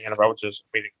 Ever in the NFL, which is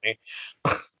amazing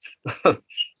to me.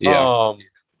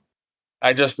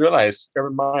 I just realized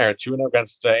Urban Meyer 2-0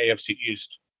 against the AFC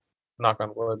East. Knock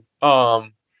on wood.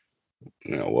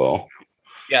 It's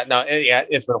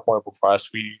been horrible for us.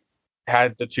 We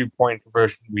had the 2-point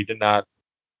conversion we did not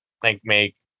make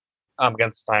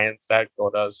against the Giants. That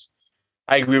killed us.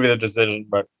 I agree with the decision,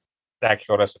 but that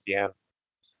killed us at the end.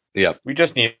 Yeah, we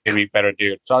just need to be better,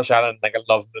 dude. Josh Allen, I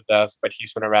love him to death, but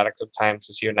he's been erratic at times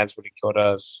this year, and that's what he killed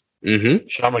us.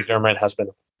 Sean McDermott has been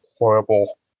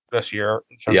horrible this year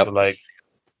in terms of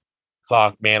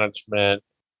clock management,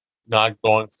 not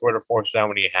going for the fourth down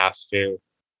when he has to,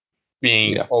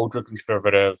 being ultra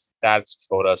conservative. That's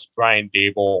killed us. Brian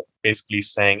Dable basically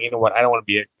saying, you know what, I don't want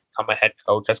to become a head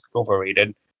coach. That's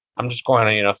overrated. I'm just going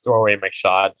to throw away my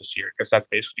shot this year because that's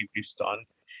basically what he's done.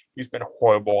 He's been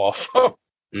horrible also.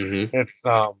 It's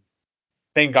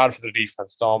thank God for the defense.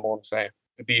 That's all I'm going to say.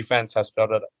 The defense has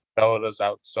bailed us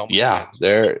out so much. Yeah,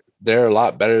 they're a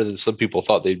lot better than some people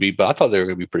thought they'd be, but I thought they were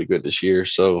going to be pretty good this year.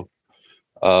 So,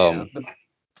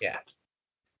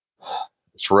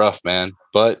 It's rough, man.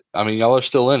 But I mean, y'all are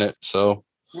still in it, so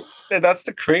That's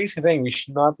the crazy thing. We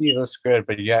should not be this good,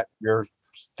 but yet you're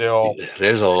still.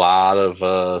 there's a lot of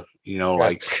Got,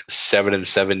 like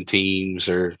 7-7 teams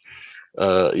or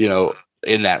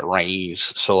in that range.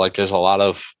 So like there's a lot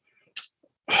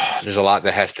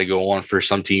that has to go on for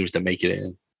some teams to make it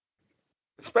in.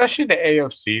 especially the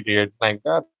AFC, dude. Like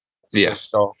that's just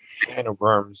still kind of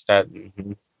worms that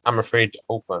I'm afraid to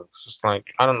open. It's just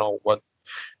like I don't know what.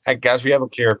 I guess we have a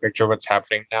clearer picture of what's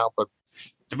happening now, but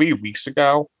 3 weeks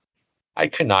ago, I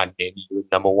could not name you the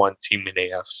number one team in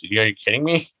AFC. Are you kidding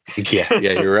me? Yeah,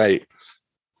 you're right.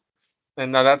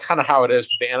 And now that's kind of how it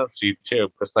is with the NFC too,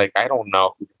 because like I don't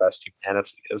know who the best team in the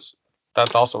NFC is.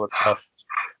 That's also a tough.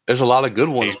 There's a lot of good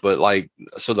ones, but like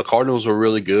so the Cardinals were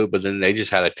really good, but then they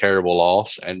just had a terrible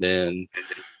loss, and then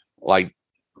like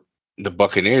the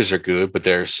Buccaneers are good, but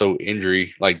they're so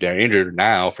they're injured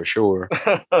now for sure.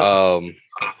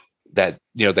 That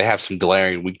they have some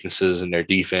glaring weaknesses in their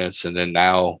defense, and then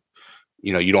now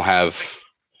you don't have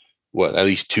at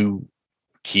least two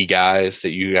key guys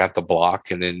that you have to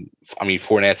block, and then I mean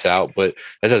Fournette's out, but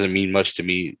that doesn't mean much to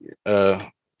me.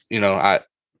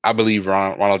 I believe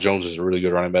Ronald Jones is a really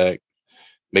good running back.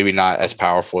 Maybe not as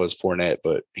powerful as Fournette,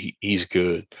 but he's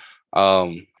good.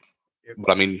 But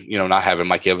I mean, not having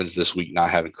Mike Evans this week, not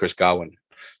having Chris Godwin,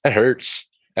 that hurts.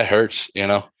 That hurts.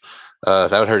 That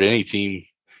would hurt any team.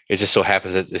 It just so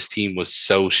happens that this team was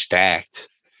so stacked.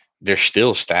 They're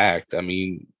still stacked. I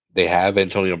mean, they have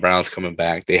Antonio Brown's coming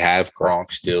back. They have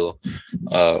Gronk still.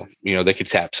 They could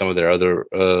tap some of their other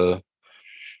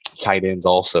tight ends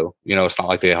also. It's not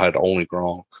like they had only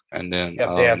Gronk. And then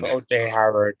they have O.J.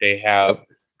 Howard. They have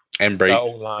and Brady. The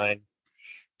O-line.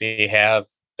 They have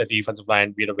the defensive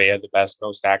line. Vita Vea, the best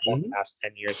nose tackle in the last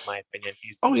 10 years, in my opinion.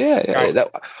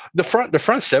 The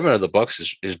front seven of the Bucks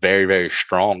is very, very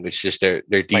strong. It's just their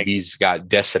DBs got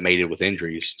decimated with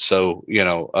injuries. So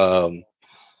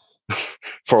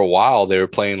for a while they were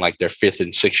playing like their fifth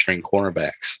and sixth string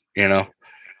cornerbacks.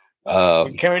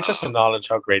 Can we just acknowledge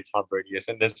how great Tom Brady is?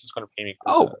 And this is going to pay me.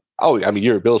 I mean,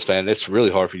 you're a Bills fan. That's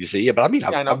really hard for you to say. Yeah, but I mean,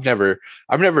 I've never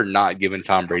not given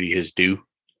Tom Brady his due.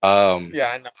 I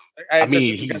know. I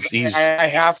mean, he's. I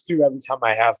have to every time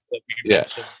I have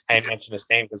to. I mention his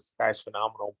name because the guy's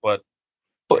phenomenal. But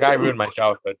the guy ruined my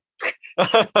childhood.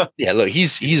 Yeah, look,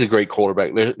 he's a great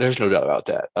quarterback. There's no doubt about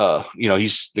that.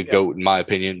 He's the GOAT in my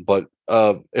opinion. But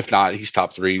if not, he's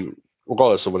top 3,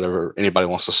 regardless of whatever anybody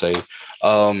wants to say.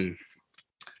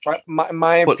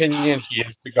 My opinion, he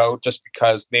is the GOAT just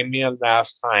because name me the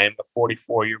last time a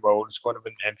 44-year-old is going to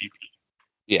win MVP.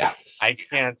 Yeah. I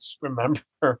can't remember.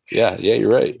 Yeah, you're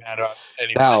right.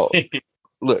 Now,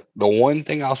 look, the one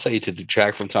thing I'll say to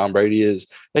detract from Tom Brady is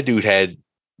that dude had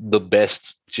the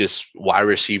best just wide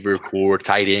receiver core,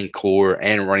 tight end core,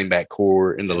 and running back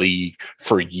core in the league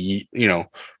for the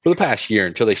past year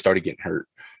until they started getting hurt.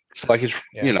 So like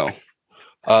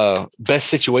best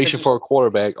situation for a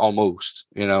quarterback almost.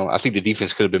 I think the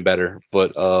defense could have been better,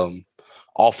 but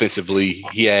offensively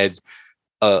he had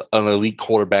an elite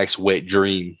quarterback's wet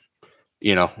dream,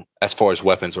 as far as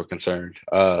weapons were concerned.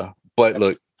 But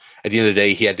look, at the end of the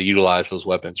day, he had to utilize those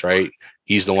weapons, right?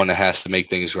 He's the one that has to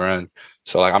make things run.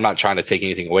 So like, I'm not trying to take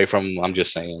anything away from him. I'm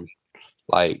just saying,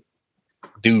 like,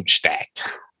 dude stacked.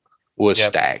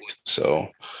 So,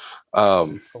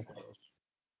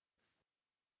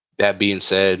 that being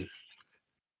said,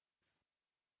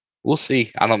 we'll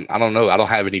see. I don't know. I don't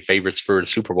have any favorites for the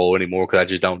Super Bowl anymore because I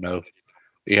just don't know.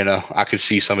 I could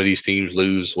see some of these teams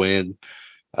lose, win.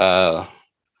 I'm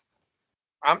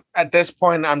at this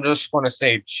point. I'm just going to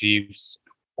say Chiefs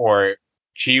or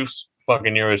Chiefs,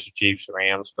 Buccaneers, Chiefs,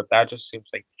 Rams, but that just seems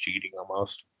like cheating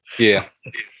almost. Yeah,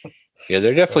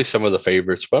 they're definitely some of the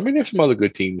favorites, but I mean, there's some other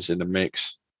good teams in the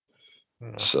mix.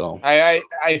 So I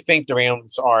think the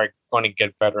Rams are going to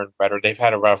get better and better. They've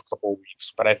had a rough couple of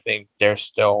weeks, but I think they're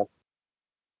still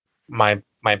my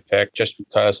pick just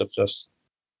because of just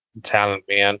talent,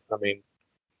 man. I mean,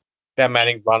 that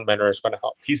Manning Von Miller is going to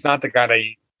help. He's not the guy that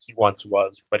he once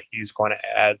was, but he's going to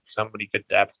add somebody good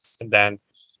depth. And then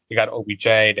you got OBJ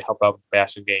to help out with the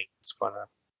passing game. It's going to,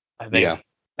 I think. Yeah.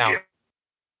 Now,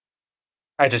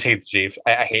 I just hate the Chiefs.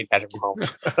 I hate Patrick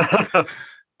Mahomes.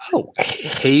 I don't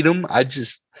hate him. I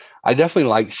definitely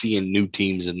like seeing new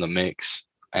teams in the mix.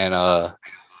 And I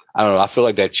don't know. I feel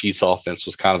like that Chiefs offense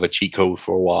was kind of a cheat code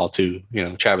for a while too.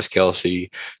 Travis Kelce,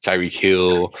 Tyreek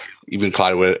Hill, even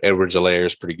Clyde Edwards-Helaire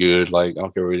is pretty good. Like, I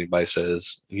don't care what anybody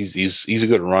says. He's a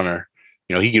good runner.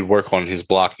 He could work on his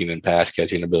blocking and pass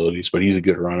catching abilities, but he's a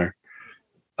good runner.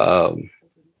 I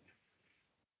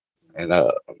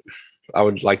I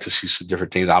would like to see some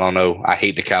different teams. I don't know. I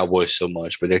hate the Cowboys so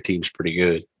much, but their team's pretty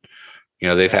good.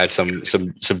 They've had some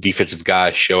defensive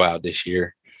guys show out this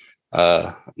year.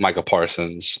 Michael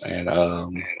Parsons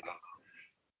and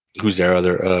who's their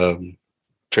other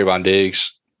Trayvon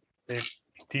Diggs.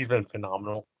 He's been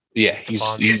phenomenal. Yeah, he's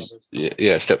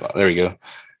Stephon. There we go.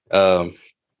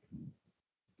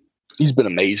 He's been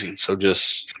amazing. So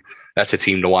that's a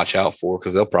team to watch out for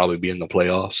because they'll probably be in the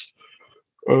playoffs.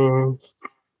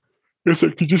 If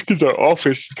they could just get their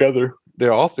offense together.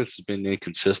 Their offense has been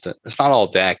inconsistent. It's not all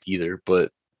Dak either,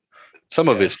 but some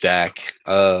of it's Dak.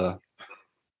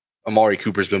 Amari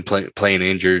Cooper's been playing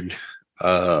injured.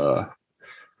 I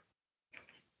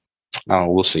don't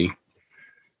know. We'll see.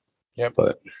 Yep.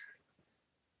 But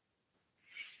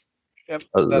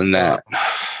other than that,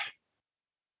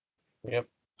 yep.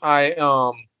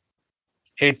 I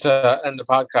hate to end the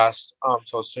podcast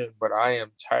so soon, but I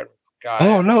am tired of God.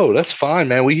 Oh no, that's fine,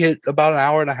 man. We hit about an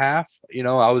hour and a half.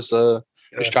 I was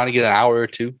just trying to get an hour or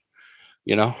two.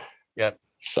 Yeah.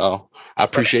 So I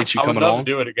appreciate you coming on. I would love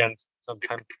to do it again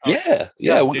sometime. Yeah.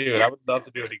 Dude, I would love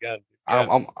to do it again.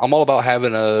 Yeah. I'm all about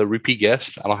having a repeat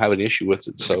guest. I don't have an issue with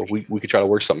it, so we could try to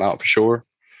work something out for sure.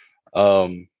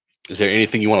 Is there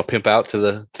anything you want to pimp out to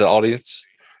the audience?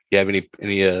 You have any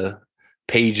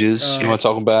pages you want to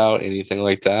talk about? Anything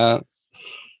like that?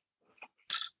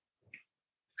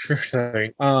 Sure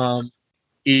thing.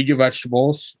 Eat your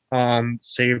vegetables.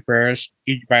 Say your prayers.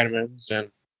 Eat vitamins, and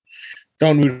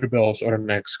don't root the Bills or the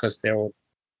Knicks because they'll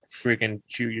freaking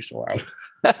chew you so out.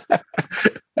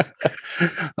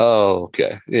 Oh,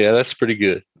 okay. Yeah, that's pretty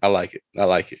good. I like it.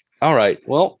 All right.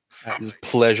 Well, it's a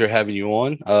pleasure having you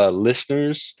on.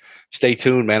 Listeners, stay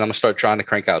tuned, man. I'm going to start trying to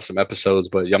crank out some episodes,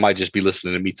 but y'all might just be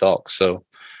listening to me talk. So,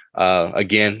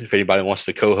 again, if anybody wants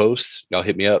to co-host, y'all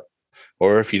hit me up.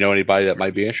 Or if you know anybody that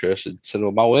might be interested, send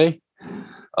them my way.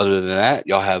 Other than that,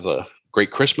 y'all have a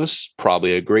great Christmas,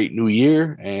 probably a great New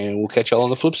Year, and we'll catch y'all on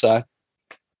the flip side.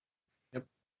 Yep.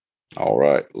 All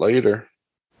right. Later.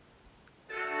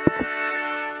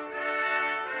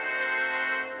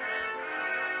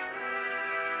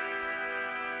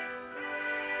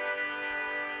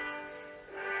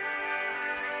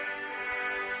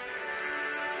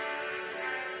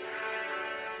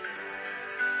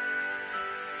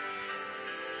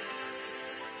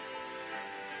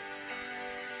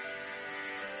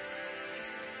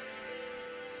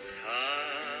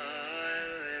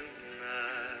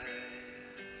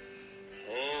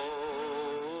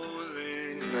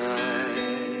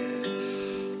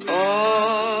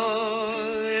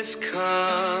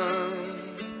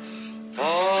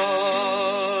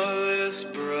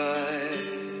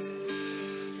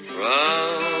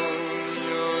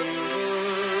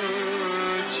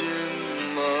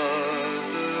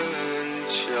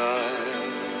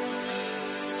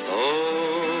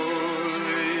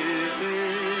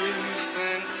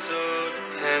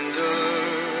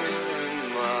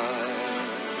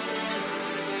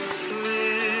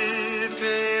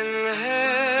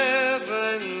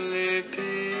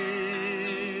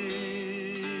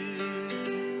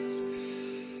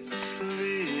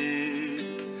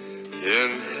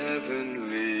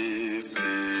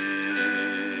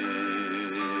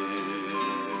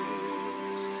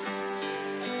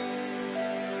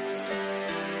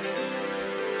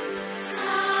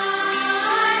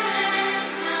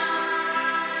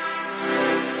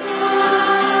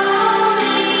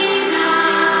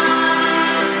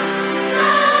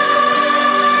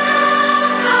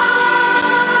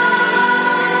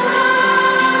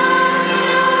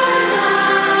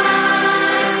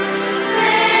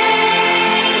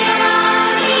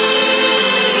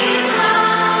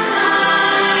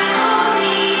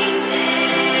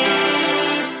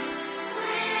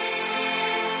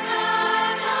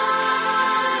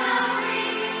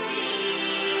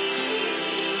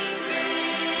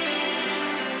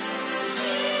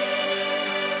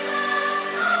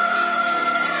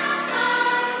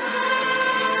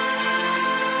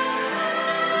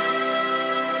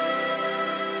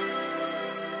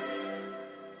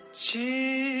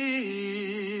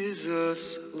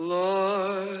 Jesus,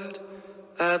 Lord,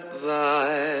 at thy